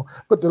do wrong,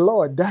 but the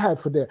Lord died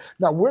for that.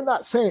 Now, we're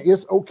not saying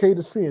it's okay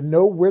to sin.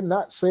 No, we're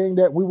not saying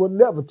that. We will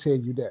never tell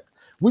you that.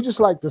 We just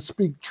like to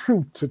speak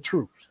truth to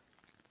truth.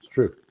 It's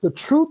true. The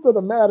truth of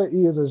the matter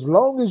is, as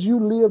long as you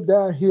live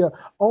down here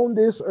on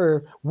this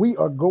earth, we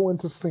are going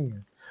to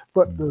sin.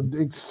 But the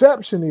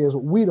exception is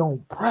we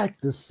don't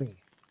practice sin.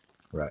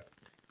 Right.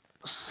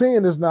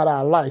 Sin is not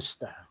our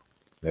lifestyle.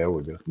 There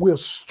we go. We'll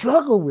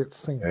struggle with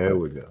sin. There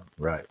we go.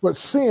 Right. But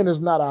sin is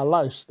not our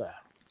lifestyle.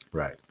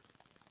 Right.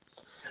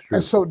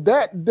 And so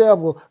that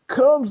devil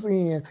comes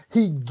in,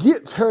 he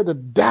gets her to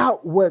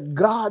doubt what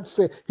God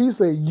said. He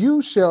said,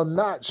 "You shall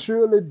not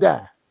surely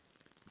die."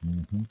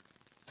 Mm-hmm.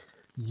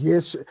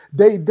 Yes,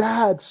 they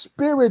died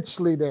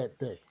spiritually that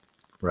day.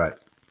 Right.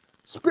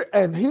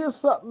 And here's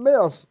something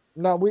else.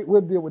 Now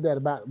we'll deal with that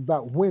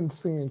about when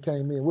sin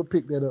came in. We'll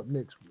pick that up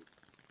next week.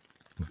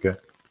 Okay,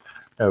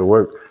 that'll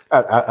work.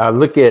 I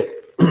look at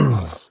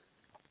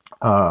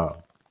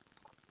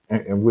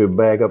and we'll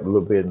back up a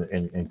little bit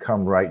and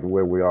come right to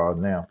where we are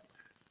now.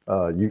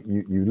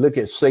 You look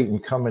at Satan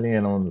coming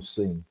in on the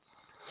scene.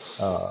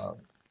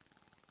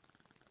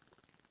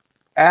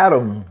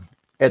 Adam,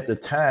 at the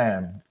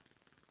time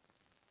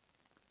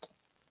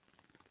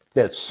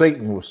that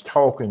Satan was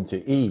talking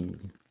to Eve,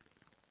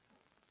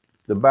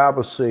 the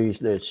Bible says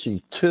that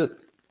she took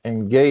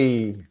and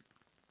gave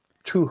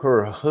to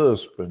her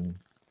husband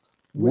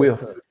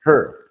with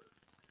her.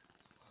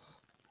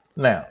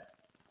 Now,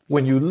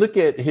 when you look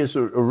at his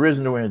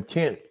original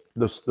intent,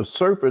 the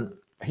serpent,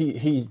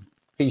 he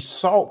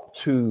sought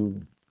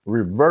to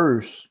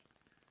reverse,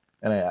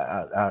 and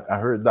I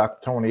heard Dr.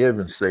 Tony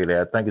Evans say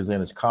that, I think it's in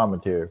his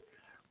commentary,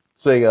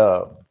 say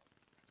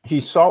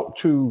he sought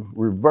to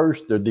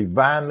reverse the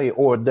divinely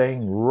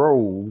ordained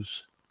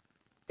roles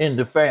in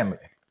the family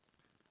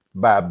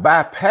by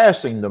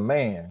bypassing the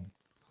man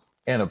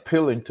and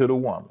appealing to the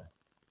woman.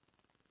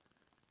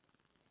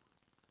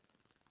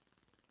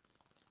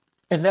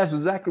 And that's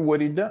exactly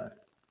what he done.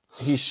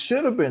 He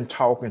should have been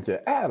talking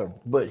to Adam,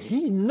 but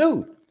he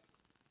knew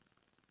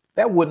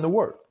that wouldn't have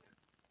worked.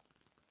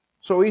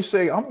 So he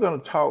said, I'm going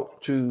to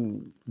talk to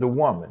the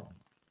woman,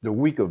 the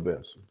weaker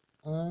vessel,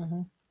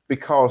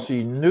 because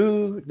he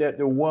knew that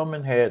the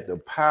woman had the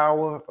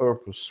power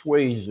of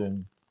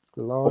persuasion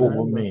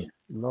over me.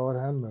 Lord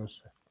have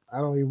mercy. I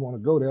don't even want to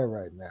go there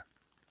right now.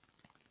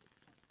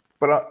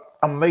 But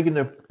I'm making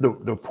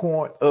the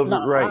point of it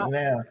right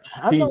now.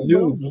 I know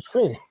what you're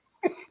saying.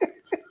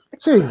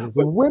 Jesus,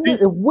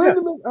 if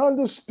women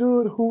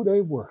understood who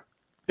they were.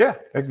 Yeah,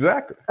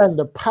 exactly. And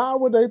the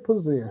power they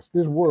possess,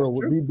 this world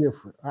would be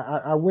different.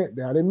 I went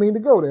there. I didn't mean to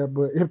go there,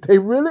 but if they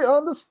really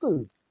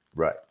understood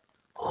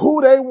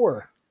who they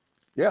were,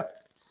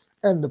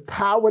 and the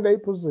power they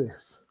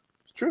possess,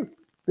 it's true.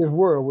 This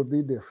world would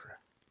be different.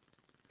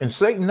 And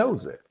Satan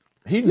knows that.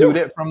 He knew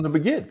that from the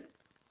beginning.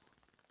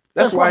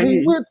 That's why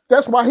he went.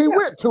 That's why he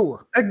went to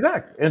her.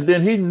 Exactly. And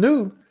then he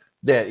knew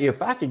that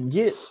if I could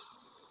get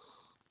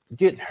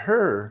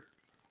her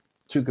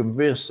to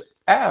convince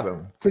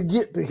Adam to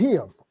get to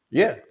him.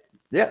 Yeah,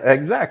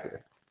 exactly.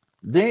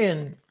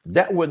 Then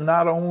that would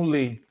not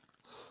only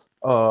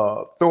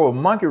throw a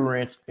monkey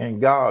wrench in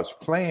God's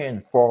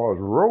plan for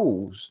his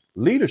roles,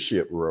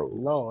 leadership roles.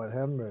 Lord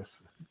have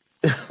mercy.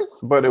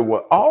 But it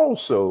would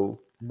also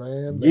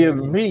give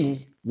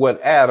me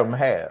what Adam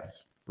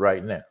has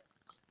right now.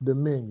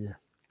 Dominion.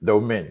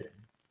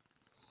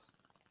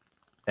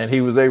 And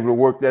he was able to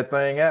work that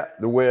thing out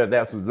the way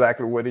that's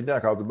exactly what he done.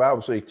 Because the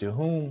Bible says, to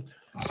whom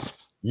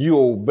you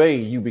obey,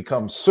 you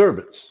become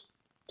servants.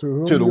 To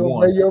whom you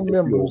obey your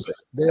members,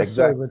 their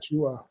servants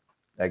you are.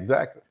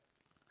 Exactly.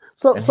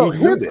 So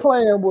his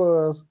plan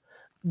was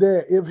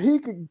that if he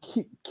could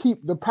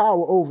keep the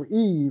power over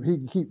Eve, he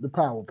could keep the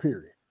power,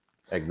 period.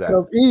 Exactly.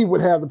 Because Eve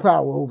would have the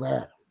power over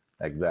Adam.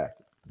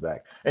 Exactly.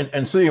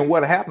 And seeing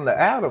what happened to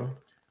Adam,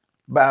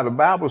 by the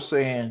Bible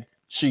saying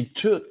she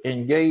took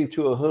and gave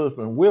to her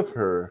husband with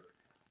her,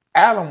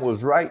 Adam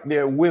was right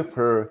there with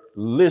her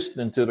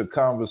listening to the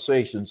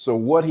conversation. So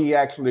what he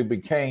actually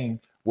became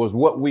was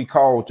what we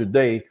call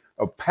today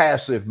a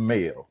passive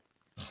male.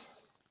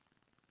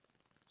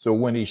 So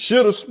when he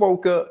should have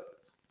spoke up,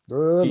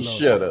 he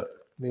shut up.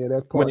 Yeah,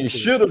 that's when he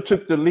should have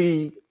took the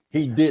lead,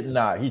 he did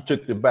not. He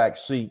took the back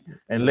seat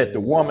and let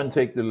the woman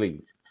take the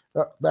lead.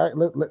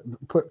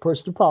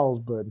 Push the pause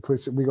button.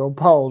 Push it. We're gonna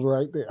pause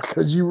right there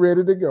because you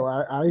ready to go.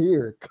 I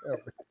hear it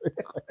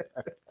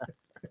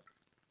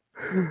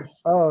coming.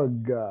 Oh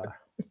God.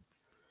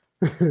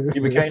 He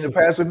became the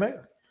passive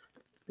man.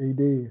 He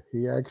did.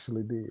 He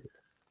actually did.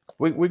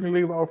 We can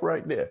leave off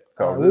right there.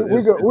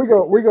 We're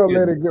gonna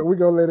let it go. We're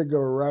gonna let it go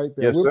right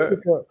there. Yes, sir.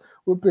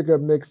 We'll pick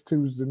up next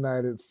Tuesday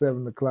night at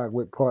 7:00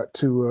 with part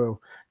 2 of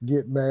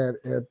Get Mad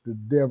at the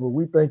Devil.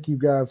 We thank you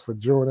guys for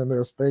joining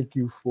us. Thank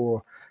you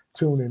for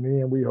tuning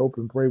in. We hope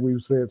and pray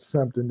we've said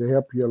something to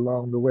help you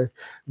along the way.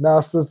 Now,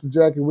 Sister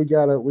Jackie, we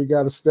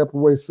gotta step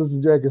away. Sister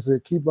Jackie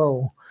said, "Keep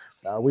on."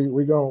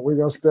 We're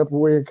gonna step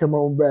away and come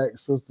on back,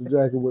 Sister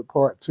Jackie, with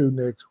part 2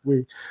 next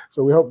week.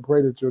 So we hope and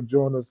pray that you'll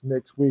join us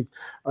next week.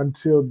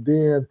 Until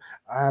then,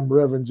 I'm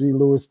Reverend G.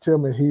 Lewis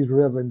Tillman. He's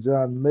Reverend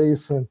John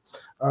Mason.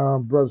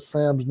 Brother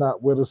Sam's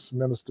not with us.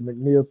 Minister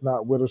McNeil's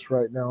not with us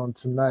right now on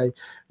tonight.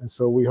 And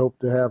so we hope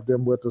to have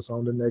them with us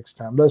on the next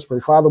time. Let's pray.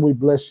 Father, we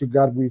bless you,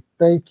 God. We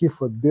thank you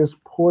for this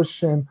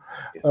portion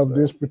of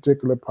this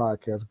particular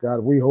podcast, God.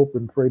 We hope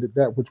and pray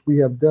that which we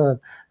have done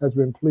has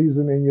been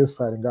pleasing in your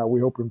sight. And God, we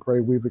hope and pray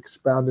we've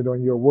expounded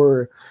on your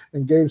word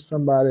and gave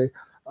somebody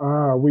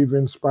we've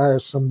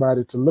inspired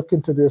somebody to look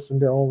into this in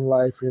their own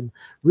life and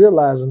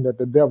realizing that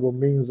the devil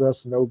means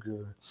us no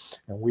good.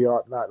 And we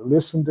ought not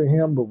listen to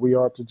him, but we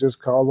ought to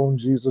just call on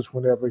Jesus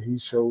whenever he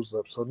shows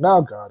up. So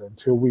now, God,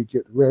 until we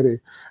get ready,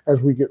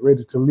 as we get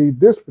ready to lead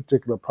this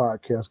particular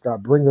podcast,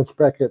 God, bring us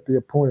back at the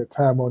appointed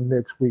time on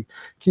next week.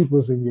 Keep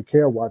us in your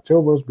care. Watch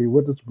over us. Be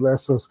with us.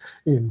 Bless us.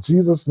 In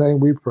Jesus' name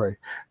we pray.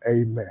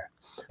 Amen.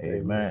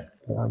 Amen.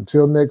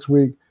 Until next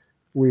week,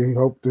 we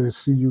hope to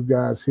see you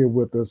guys here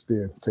with us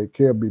then. Take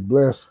care, be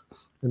blessed,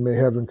 and may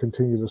heaven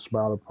continue to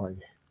smile upon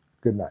you.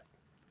 Good night.